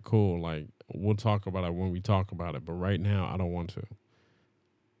 all right, cool. Like, we'll talk about it when we talk about it. But right now, I don't want to.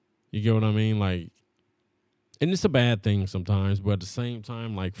 You get what I mean? Like, and it's a bad thing sometimes, but at the same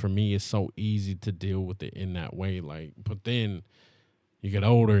time, like, for me, it's so easy to deal with it in that way. Like, but then you get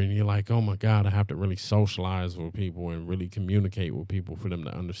older and you're like, oh my God, I have to really socialize with people and really communicate with people for them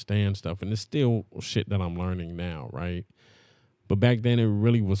to understand stuff. And it's still shit that I'm learning now, right? But back then it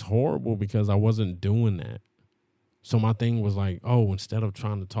really was horrible because I wasn't doing that. So my thing was like, oh, instead of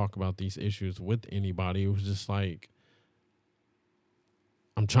trying to talk about these issues with anybody, it was just like,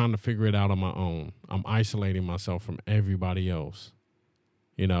 I'm trying to figure it out on my own. I'm isolating myself from everybody else,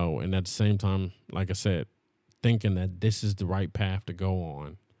 you know, and at the same time, like I said, thinking that this is the right path to go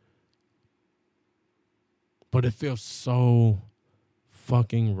on. But it feels so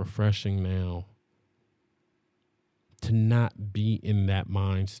fucking refreshing now to not be in that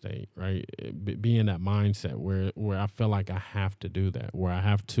mind state, right? Be in that mindset where I feel like I have to do that, where I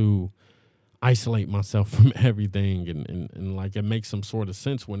have to isolate myself from everything and like it makes some sort of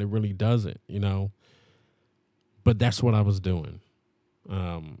sense when it really doesn't, you know? But that's what I was doing.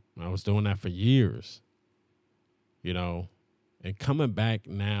 I was doing that for years. You know, and coming back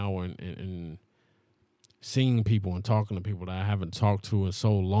now and seeing people and talking to people that I haven't talked to in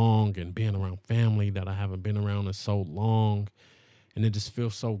so long, and being around family that I haven't been around in so long. And it just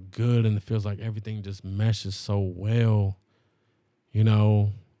feels so good, and it feels like everything just meshes so well. You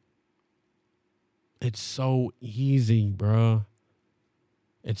know, it's so easy, bruh.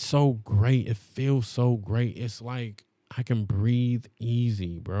 It's so great. It feels so great. It's like I can breathe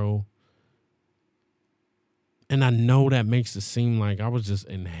easy, bro. And I know that makes it seem like I was just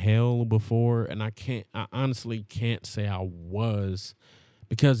in hell before. And I honestly can't say I was,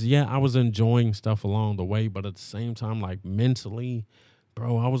 because yeah, I was enjoying stuff along the way. But at the same time, like mentally,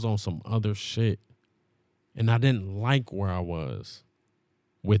 bro, I was on some other shit. And I didn't like where I was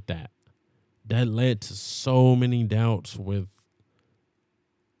with that. That led to so many doubts with,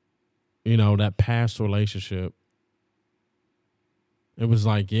 you know, that past relationship. It was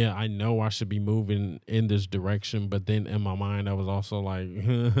like, yeah, I know I should be moving in this direction, but then in my mind, I was also like,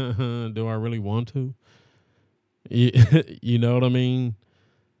 do I really want to? You know what I mean?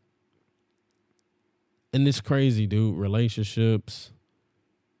 And it's crazy, dude. Relationships,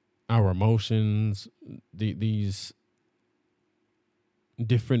 our emotions, these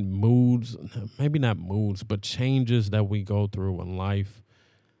different moods, maybe not moods, but changes that we go through in life.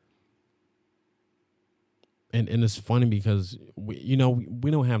 And it's funny because we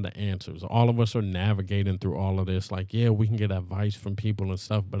don't have the answers. All of us are navigating through all of this. Like, yeah, we can get advice from people and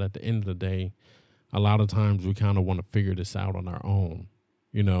stuff, but at the end of the day, a lot of times we kind of want to figure this out on our own,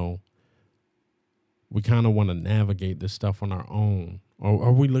 you know. we kind of want to navigate this stuff on our own.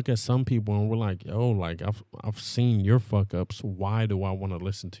 Or we look at some people and we're like, yo, like I've seen your fuck ups. Why do I want to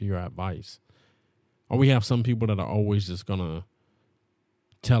listen to your advice? Or we have some people that are always just gonna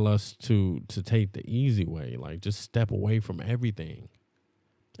tell us to take the easy way, like just step away from everything.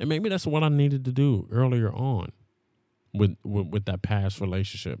 And maybe that's what I needed to do earlier on with that past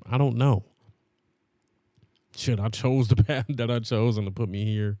relationship. I don't know. Shit, I chose the path that I chose and to put me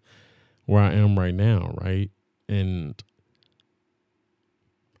here where I am right now, right? And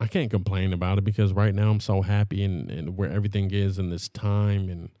I can't complain about it because right now I'm so happy and where everything is in this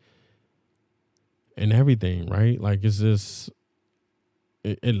time and everything, right? Like it's just,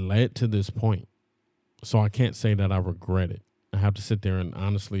 it led to this point. So I can't say that I regret it. I have to sit there and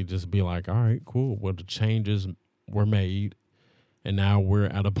honestly just be like, all right, cool. Well, the changes were made and now we're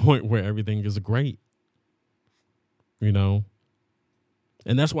at a point where everything is great, you know?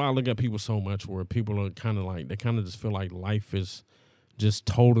 And that's why I look at people so much where people are kind of like, they kind of just feel like life is just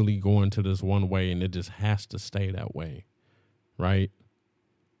totally going to this one way and it just has to stay that way, right?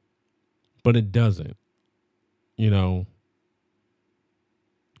 But it doesn't, you know.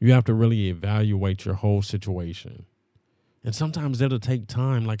 You have to really evaluate your whole situation. And sometimes it'll take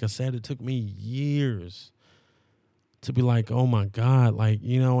time. Like I said, it took me years to be like, oh my God, like,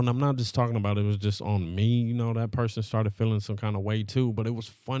 you know, and I'm not just talking about it was just on me, you know, that person started feeling some kind of way too. But it was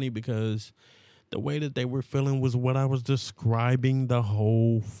funny because the way that they were feeling was what I was describing the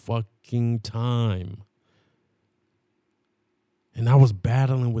whole fucking time. And I was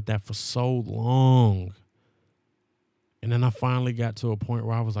battling with that for so long. And then I finally got to a point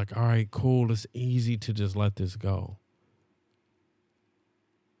where I was like, all right, cool. It's easy to just let this go.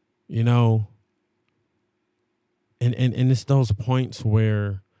 You know? And it's those points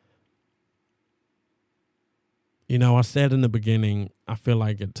where, you know, I said in the beginning, I feel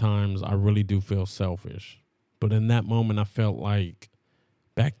like at times I really do feel selfish. But in that moment, I felt like,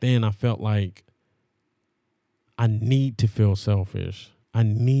 back then, I felt like I need to feel selfish. I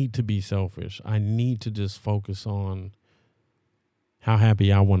need to be selfish. I need to just focus on how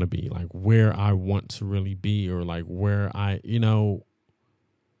happy I want to be, like where I want to really be, or like where I, you know,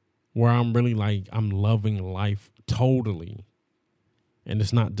 where I'm really like, I'm loving life totally. And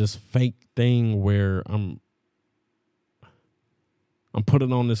it's not this fake thing where I'm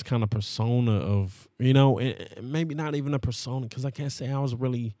putting on this kind of persona of, you know, maybe not even a persona, because I can't say I was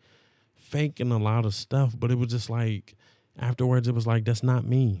really faking a lot of stuff, but it was just like, afterwards, it was like, that's not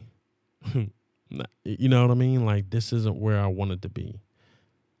me. You know what I mean? Like, this isn't where I wanted to be.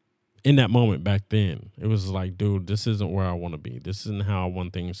 In that moment back then, it was like, dude, this isn't where I want to be. This isn't how I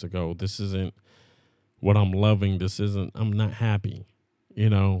want things to go. This isn't what I'm loving. This isn't, I'm not happy, you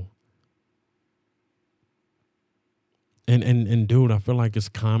know? And dude, I feel like it's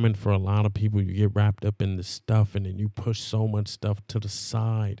common for a lot of people. You get wrapped up in this stuff and then you push so much stuff to the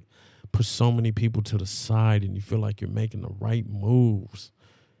side, push so many people to the side, and you feel like you're making the right moves.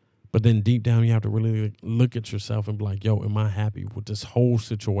 But then deep down, you have to really look at yourself and be like, yo, am I happy with this whole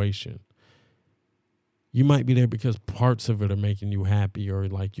situation? You might be there because parts of it are making you happy, or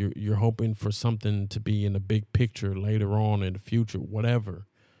like you're hoping for something to be in the big picture later on in the future, whatever.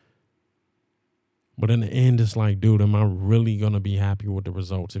 But in the end, it's like, dude, am I really going to be happy with the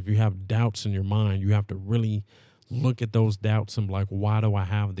results? If you have doubts in your mind, you have to really look at those doubts and be like, why do I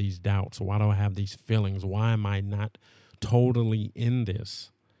have these doubts? Why do I have these feelings? Why am I not totally in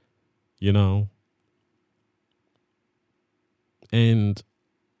this? You know? And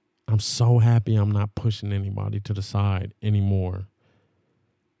I'm so happy I'm not pushing anybody to the side anymore.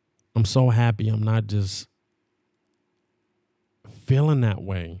 I'm so happy I'm not just feeling that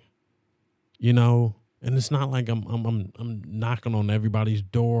way, you know? And it's not like I'm knocking on everybody's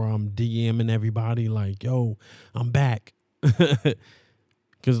door. I'm DMing everybody like, yo, I'm back.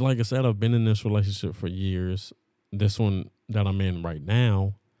 Because like I said, I've been in this relationship for years. This one that I'm in right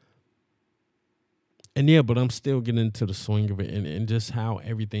now. And yeah, but I'm still getting into the swing of it and just how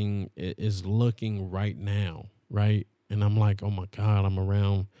everything is looking right now, right? And I'm like, oh my God, I'm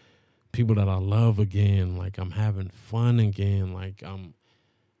around people that I love again. Like I'm having fun again. Like I'm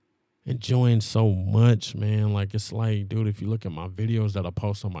enjoying so much, man. Like it's like, dude, if you look at my videos that I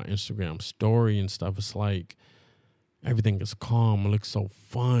post on my Instagram story and stuff, it's like everything is calm. It looks so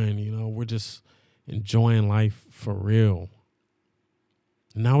fun, you know? We're just enjoying life for real.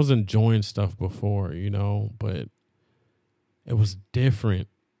 And I was enjoying stuff before, you know, but it was different.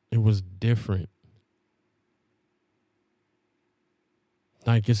 It was different.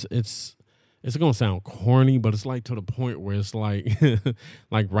 Like it's gonna sound corny, but it's like to the point where it's like,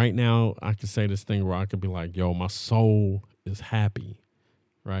 like right now I could say this thing where I could be like, yo, my soul is happy,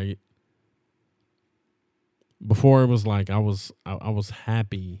 right? Before it was like I was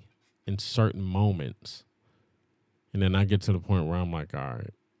happy in certain moments, and then I get to the point where I'm like, all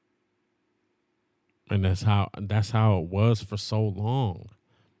right, and that's how it was for so long.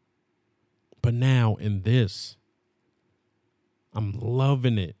 But now in this, I'm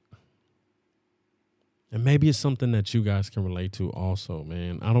loving it. And maybe it's something that you guys can relate to also,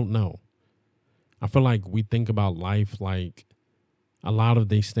 man. I don't know. I feel like we think about life like a lot of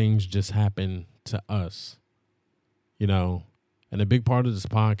these things just happen to us, you know. And a big part of this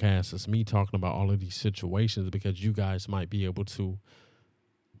podcast is me talking about all of these situations because you guys might be able to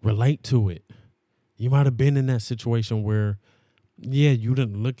relate to it. You might have been in that situation where, yeah, you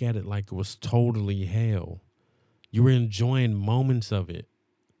didn't look at it like it was totally hell. You were enjoying moments of it,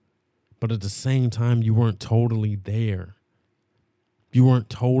 but at the same time, you weren't totally there. You weren't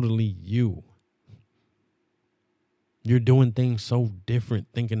totally you. You're doing things so different,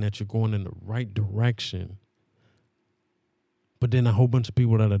 thinking that you're going in the right direction. But then a whole bunch of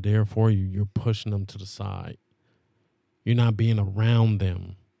people that are there for you, you're pushing them to the side. You're not being around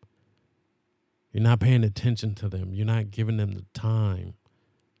them. You're not paying attention to them. You're not giving them the time.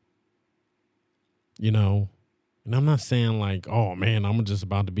 You know? And I'm not saying like, oh man, I'm just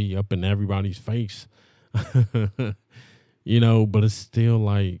about to be up in everybody's face. You know, but it's still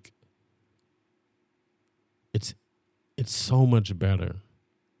like it's so much better.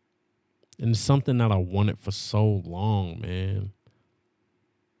 And it's something that I wanted for so long, man.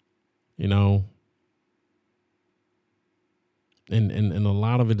 You know? And a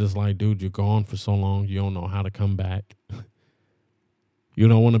lot of it is like, dude, you're gone for so long, you don't know how to come back. You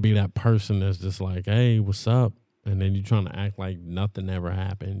don't want to be that person that's just like, hey, what's up? And then you're trying to act like nothing ever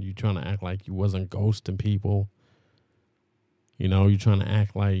happened. You're trying to act like you wasn't ghosting people. You know, you're trying to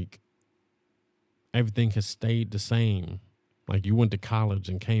act like everything has stayed the same. Like you went to college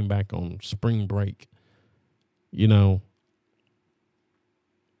and came back on spring break. You know,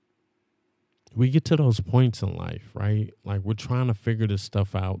 we get to those points in life, right? Like we're trying to figure this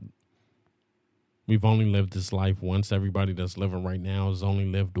stuff out. We've only lived this life once. Everybody that's living right now has only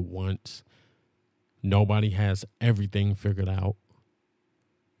lived once. Nobody has everything figured out.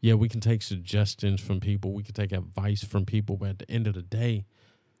 Yeah, we can take suggestions from people. We can take advice from people. But at the end of the day,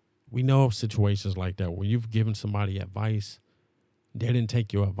 we know of situations like that where you've given somebody advice, they didn't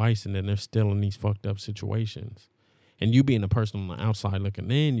take your advice, and then they're still in these fucked up situations. And you being the person on the outside looking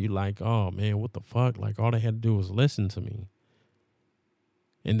in, you like, oh, man, what the fuck? Like, all they had to do was listen to me.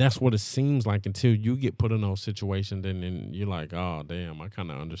 And that's what it seems like until you get put in those situations, and then you're like, oh, damn, I kind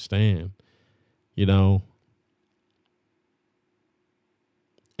of understand, you know?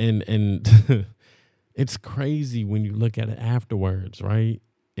 And it's crazy when you look at it afterwards, right?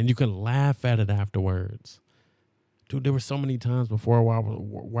 And you can laugh at it afterwards. Dude, there were so many times before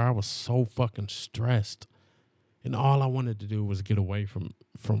where I was so fucking stressed. And all I wanted to do was get away from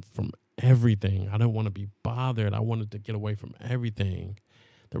everything. I didn't want to be bothered. I wanted to get away from everything.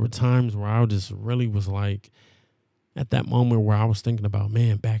 There were times where I just really was like, at that moment where I was thinking about,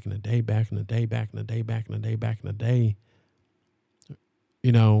 man, back in the day,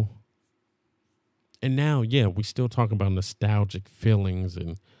 you know. And now, yeah, we still talk about nostalgic feelings,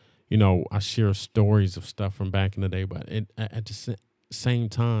 and, you know, I share stories of stuff from back in the day. But at the same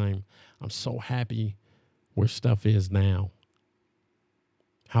time, I'm so happy where stuff is now,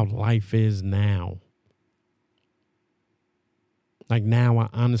 how life is now. Like now, I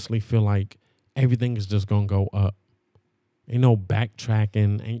honestly feel like everything is just going to go up. Ain't no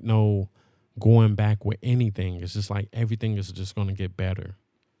backtracking, ain't no going back with anything. It's just like everything is just going to get better.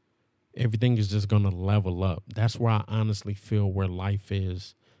 Everything is just going to level up. That's where I honestly feel where life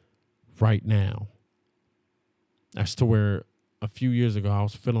is right now. As to where a few years ago, I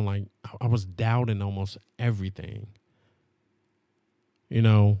was feeling like I was doubting almost everything. You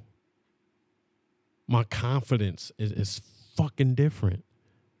know, my confidence is fucking different.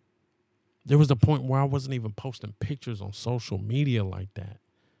 There was a point where I wasn't even posting pictures on social media like that.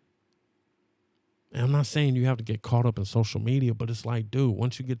 And I'm not saying you have to get caught up in social media, but it's like, dude,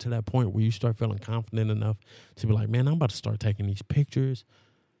 once you get to that point where you start feeling confident enough to be like, man, I'm about to start taking these pictures.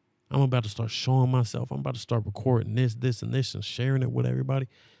 I'm about to start showing myself. I'm about to start recording this, and this, and sharing it with everybody.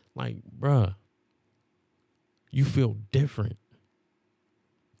 Like, bruh, you feel different.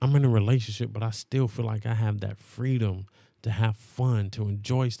 I'm in a relationship, but I still feel like I have that freedom to have fun, to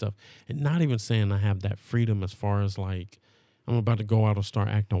enjoy stuff. And not even saying I have that freedom as far as like, I'm about to go out and start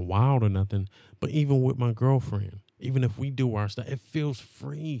acting wild or nothing. But even with my girlfriend, even if we do our stuff, it feels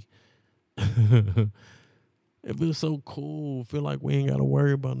free. It feels so cool. Feel like we ain't got to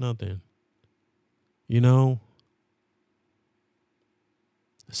worry about nothing. You know?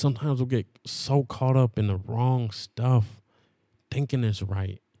 Sometimes we'll get so caught up in the wrong stuff, thinking it's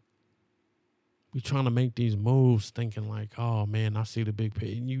right. We trying to make these moves thinking like, oh man, I see the big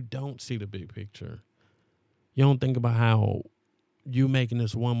picture. And you don't see the big picture. You don't think about how you making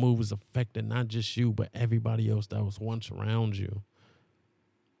this one move is affecting not just you, but everybody else that was once around you.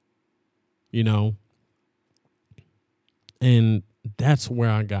 You know? And that's where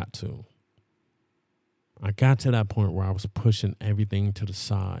I got to. I got to that point where I was pushing everything to the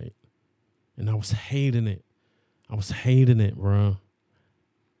side. And I was hating it. I was hating it, bro.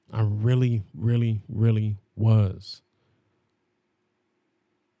 I really, really, really was.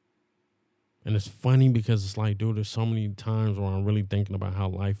 And it's funny because it's like, dude, there's so many times where I'm really thinking about how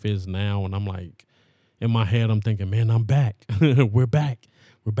life is now. And I'm like, in my head, I'm thinking, man, I'm back. We're back.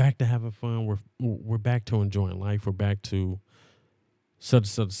 We're back to having fun. We're back to enjoying life. We're back to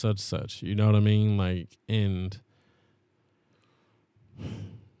such. You know what I mean? Like, and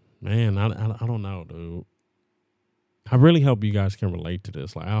man, I don't know, dude. I really hope you guys can relate to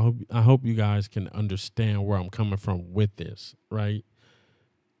this. Like, I hope you guys can understand where I'm coming from with this, right?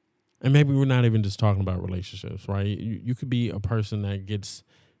 And maybe we're not even just talking about relationships, right? You could be a person that gets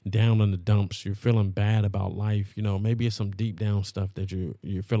down in the dumps. You're feeling bad about life. You know, maybe it's some deep down stuff that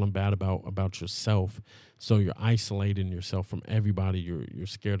you're feeling bad about yourself. So you're isolating yourself from everybody. You're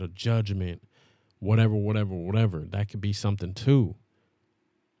scared of judgment, whatever. That could be something too.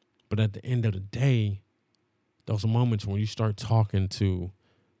 But at the end of the day, those moments when you start talking to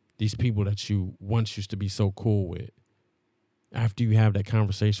these people that you once used to be so cool with, after you have that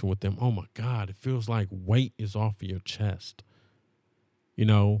conversation with them, oh my God, it feels like weight is off of your chest. You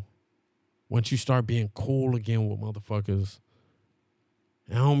know, once you start being cool again with motherfuckers,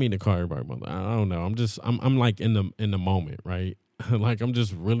 I don't mean to call everybody mother. I don't know. I'm like in the moment, right? Like I'm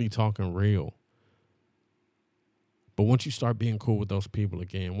just really talking real. But once you start being cool with those people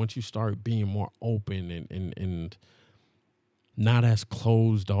again, once you start being more open and not as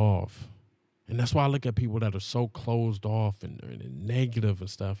closed off. And that's why I look at people that are so closed off and negative and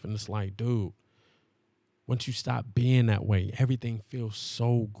stuff. And it's like, dude, once you stop being that way, everything feels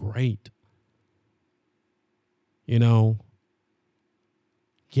so great. You know?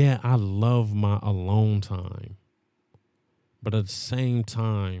 Yeah, I love my alone time. But at the same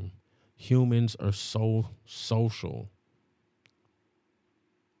time, humans are so social.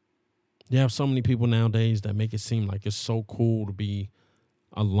 You have so many people nowadays that make it seem like it's so cool to be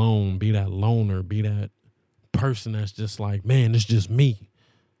alone, be that loner, be that person that's just like, man, it's just me,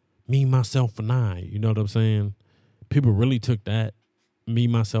 myself, and I. You know what I'm saying? People really took that me,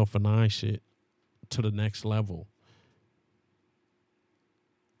 myself, and I shit to the next level.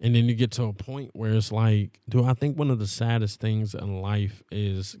 And then you get to a point where it's like, dude, I think one of the saddest things in life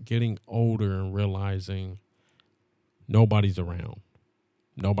is getting older and realizing nobody's around.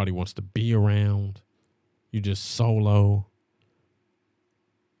 Nobody wants to be around. You just solo.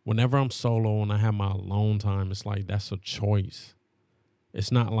 Whenever I'm solo and I have my alone time, it's like that's a choice.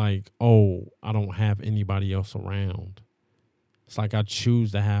 It's not like, oh, I don't have anybody else around. It's like I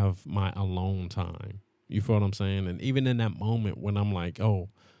choose to have my alone time. You feel what I'm saying? And even in that moment when I'm like, oh,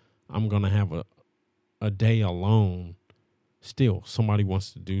 I'm going to have a day alone, still somebody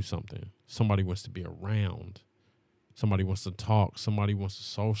wants to do something. Somebody wants to be around. Somebody wants to talk. Somebody wants to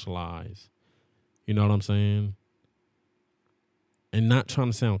socialize. You know what I'm saying? And not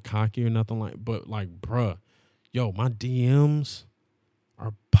trying to sound cocky or nothing but bruh, yo, my DMs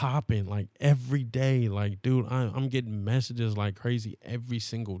are popping like every day. Like, dude, I'm getting messages like crazy every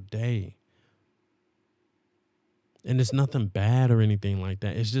single day. And it's nothing bad or anything like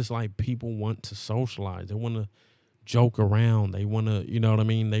that. It's just like people want to socialize. They want to joke around. They want to, you know what I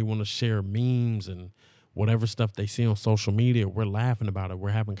mean? They want to share memes and whatever stuff they see on social media. We're laughing about it.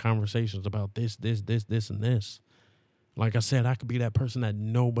 We're having conversations about this, and this. Like I said, I could be that person that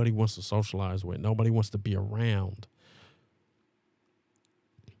nobody wants to socialize with. Nobody wants to be around.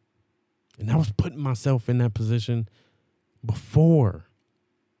 And I was putting myself in that position before.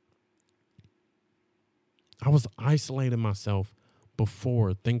 I was isolating myself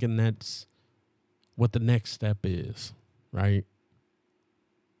before, thinking that's what the next step is, right?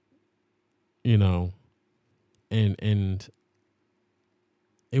 You know, and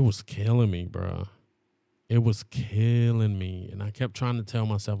it was killing me, bro. It was killing me. And I kept trying to tell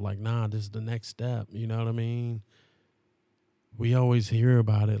myself, like, nah, this is the next step. You know what I mean? We always hear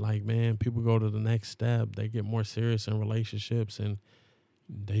about it. Like, man, people go to the next step. They get more serious in relationships and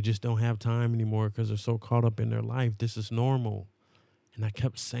they just don't have time anymore because they're so caught up in their life. This is normal. And I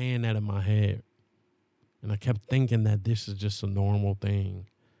kept saying that in my head. And I kept thinking that this is just a normal thing.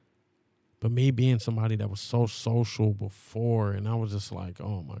 But me being somebody that was so social before, and I was just like,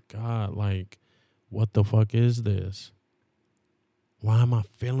 oh my God, like, what the fuck is this? Why am I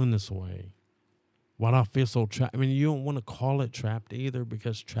feeling this way? Why do I feel so trapped? I mean, you don't want to call it trapped either,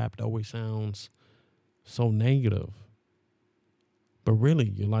 because trapped always sounds so negative. But really,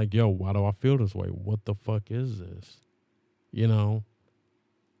 you're like, yo, why do I feel this way? What the fuck is this? You know?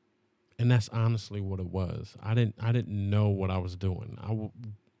 And that's honestly what it was. I didn't know what I was doing.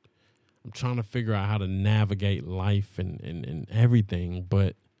 I'm trying to figure out how to navigate life and everything,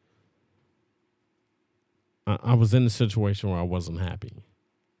 but I was in a situation where I wasn't happy,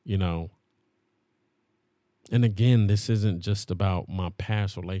 you know? And again, this isn't just about my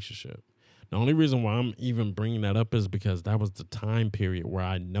past relationship. The only reason why I'm even bringing that up is because that was the time period where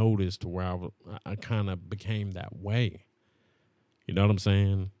I noticed where I kind of became that way. You know what I'm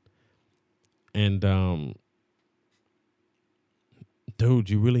saying? And, dude,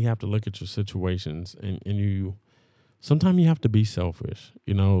 you really have to look at your situations, and you, sometimes you have to be selfish.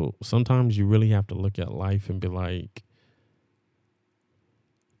 You know, sometimes you really have to look at life and be like,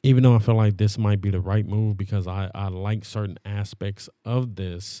 even though I feel like this might be the right move because I like certain aspects of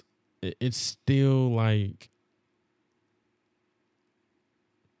this, it's still like,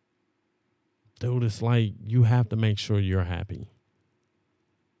 dude, it's like you have to make sure you're happy.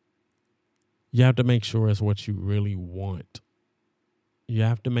 You have to make sure it's what you really want. You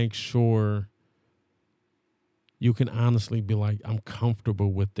have to make sure you can honestly be like, I'm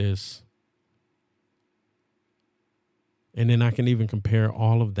comfortable with this. And then I can even compare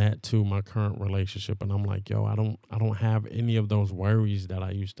all of that to my current relationship. And I'm like, yo, I don't have any of those worries that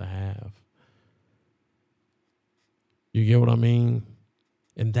I used to have. You get what I mean?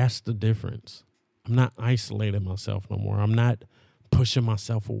 And that's the difference. I'm not isolating myself no more. I'm not pushing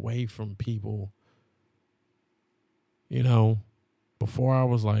myself away from people. You know, before I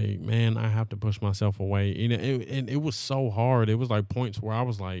was like, man, I have to push myself away. You know, and it was so hard. It was like points where I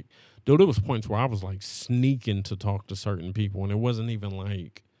was like, dude, there was points where I was like sneaking to talk to certain people. And it wasn't even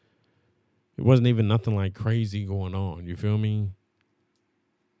nothing like crazy going on. You feel me?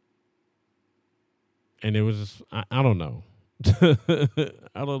 And it was just, I don't know.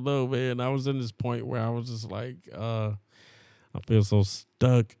 I don't know, man. I was in this point where I was just like, I feel so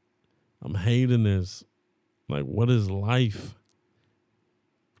stuck. I'm hating this. Like, what is life?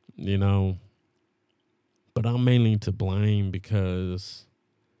 You know? But I'm mainly to blame because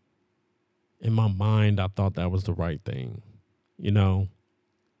in my mind, I thought that was the right thing. You know?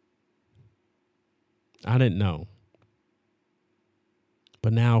 I didn't know.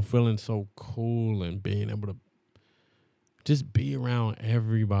 But now feeling so cool and being able to just be around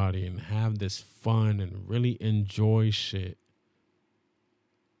everybody and have this fun and really enjoy shit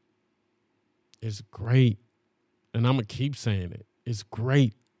is great. And I'm going to keep saying it. It's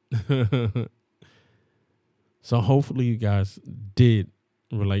great. So hopefully you guys did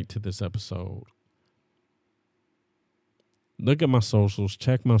relate to this episode. Look at my socials.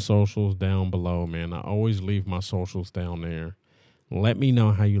 Check my socials down below, man. I always leave my socials down there. Let me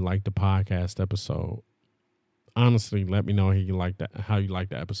know how you like the podcast episode. Honestly, let me know how you like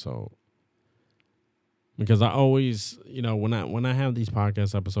the episode. Because I always, you know, when I have these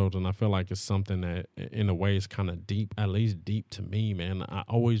podcast episodes and I feel like it's something that in a way is kind of deep, at least deep to me, man, I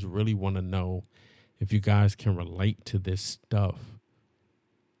always really want to know if you guys can relate to this stuff.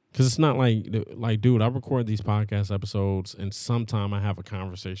 Because it's not like, dude, I record these podcast episodes and sometime I have a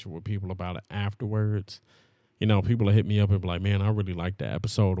conversation with people about it afterwards. You know, people will hit me up and be like, man, I really like that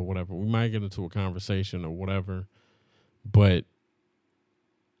episode or whatever. We might get into a conversation or whatever. But,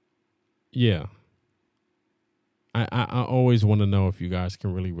 yeah. I always want to know if you guys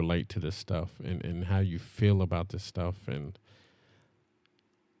can really relate to this stuff and how you feel about this stuff. And,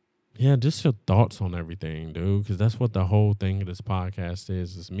 yeah, just your thoughts on everything, dude, because that's what the whole thing of this podcast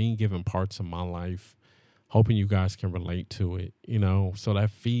is me giving parts of my life, hoping you guys can relate to it, you know, so that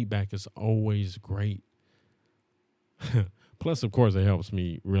feedback is always great. Plus, of course, it helps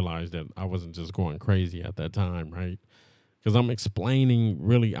me realize that I wasn't just going crazy at that time, right? Because I'm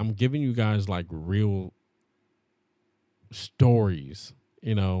giving you guys like real stories,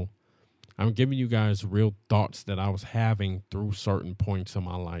 you know. I'm giving you guys real thoughts that I was having through certain points in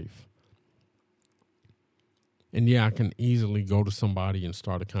my life. And yeah, I can easily go to somebody and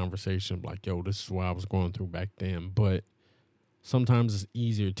start a conversation like, yo, this is what I was going through back then. But sometimes it's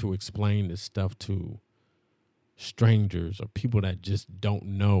easier to explain this stuff to strangers or people that just don't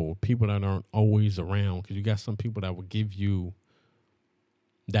know, people that aren't always around. Because you got some people that will give you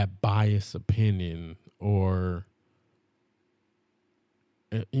that biased opinion or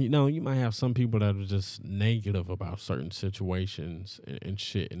You might have some people that are just negative about certain situations and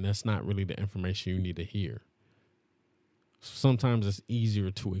shit, and that's not really the information you need to hear. Sometimes it's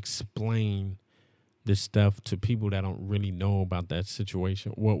easier to explain this stuff to people that don't really know about that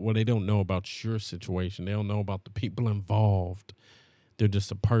situation. Well, they don't know about your situation. They don't know about the people involved. They're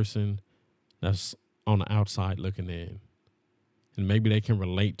just a person that's on the outside looking in. And maybe they can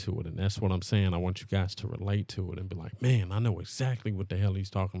relate to it. And that's what I'm saying. I want you guys to relate to it and be like, man, I know exactly what the hell he's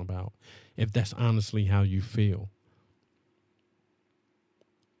talking about. If that's honestly how you feel.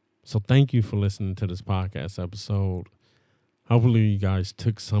 So thank you for listening to this podcast episode. Hopefully you guys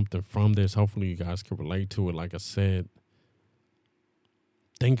took something from this. Hopefully you guys can relate to it. Like I said,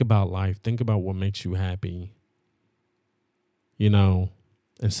 think about life. Think about what makes you happy. And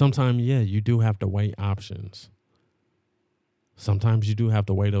sometimes, you do have to weigh options. Sometimes you do have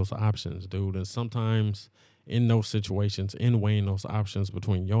to weigh those options, dude. And sometimes in those situations, in weighing those options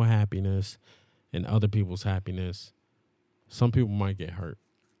between your happiness and other people's happiness, some people might get hurt.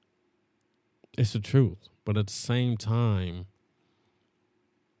 It's the truth. But at the same time,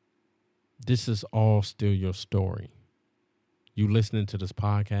 this is all still your story. You listening to this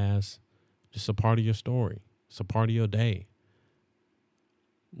podcast, just a part of your story. It's a part of your day.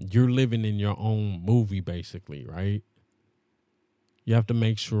 You're living in your own movie, basically, right? You have to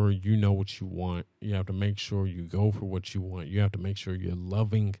make sure you know what you want. You have to make sure you go for what you want. You have to make sure you're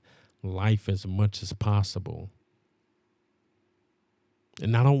loving life as much as possible.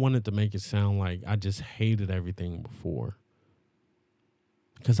 And I don't want it to make it sound like I just hated everything before.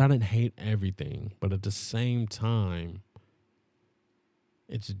 Because I didn't hate everything. But at the same time,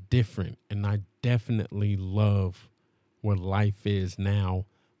 it's different. And I definitely love what life is now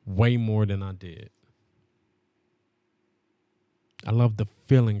way more than I did. I love the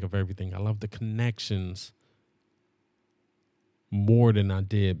feeling of everything. I love the connections more than I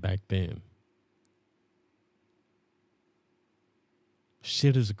did back then.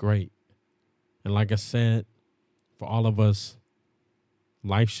 Shit is great. And like I said, for all of us,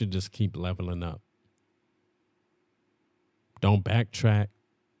 life should just keep leveling up. Don't backtrack.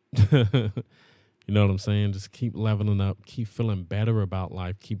 You know what I'm saying? Just keep leveling up. Keep feeling better about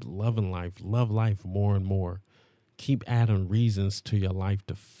life. Keep loving life. Love life more and more. Keep adding reasons to your life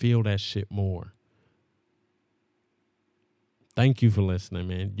to feel that shit more. Thank you for listening,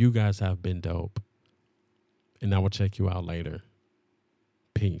 man. You guys have been dope. And I will check you out later.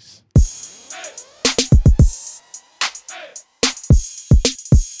 Peace.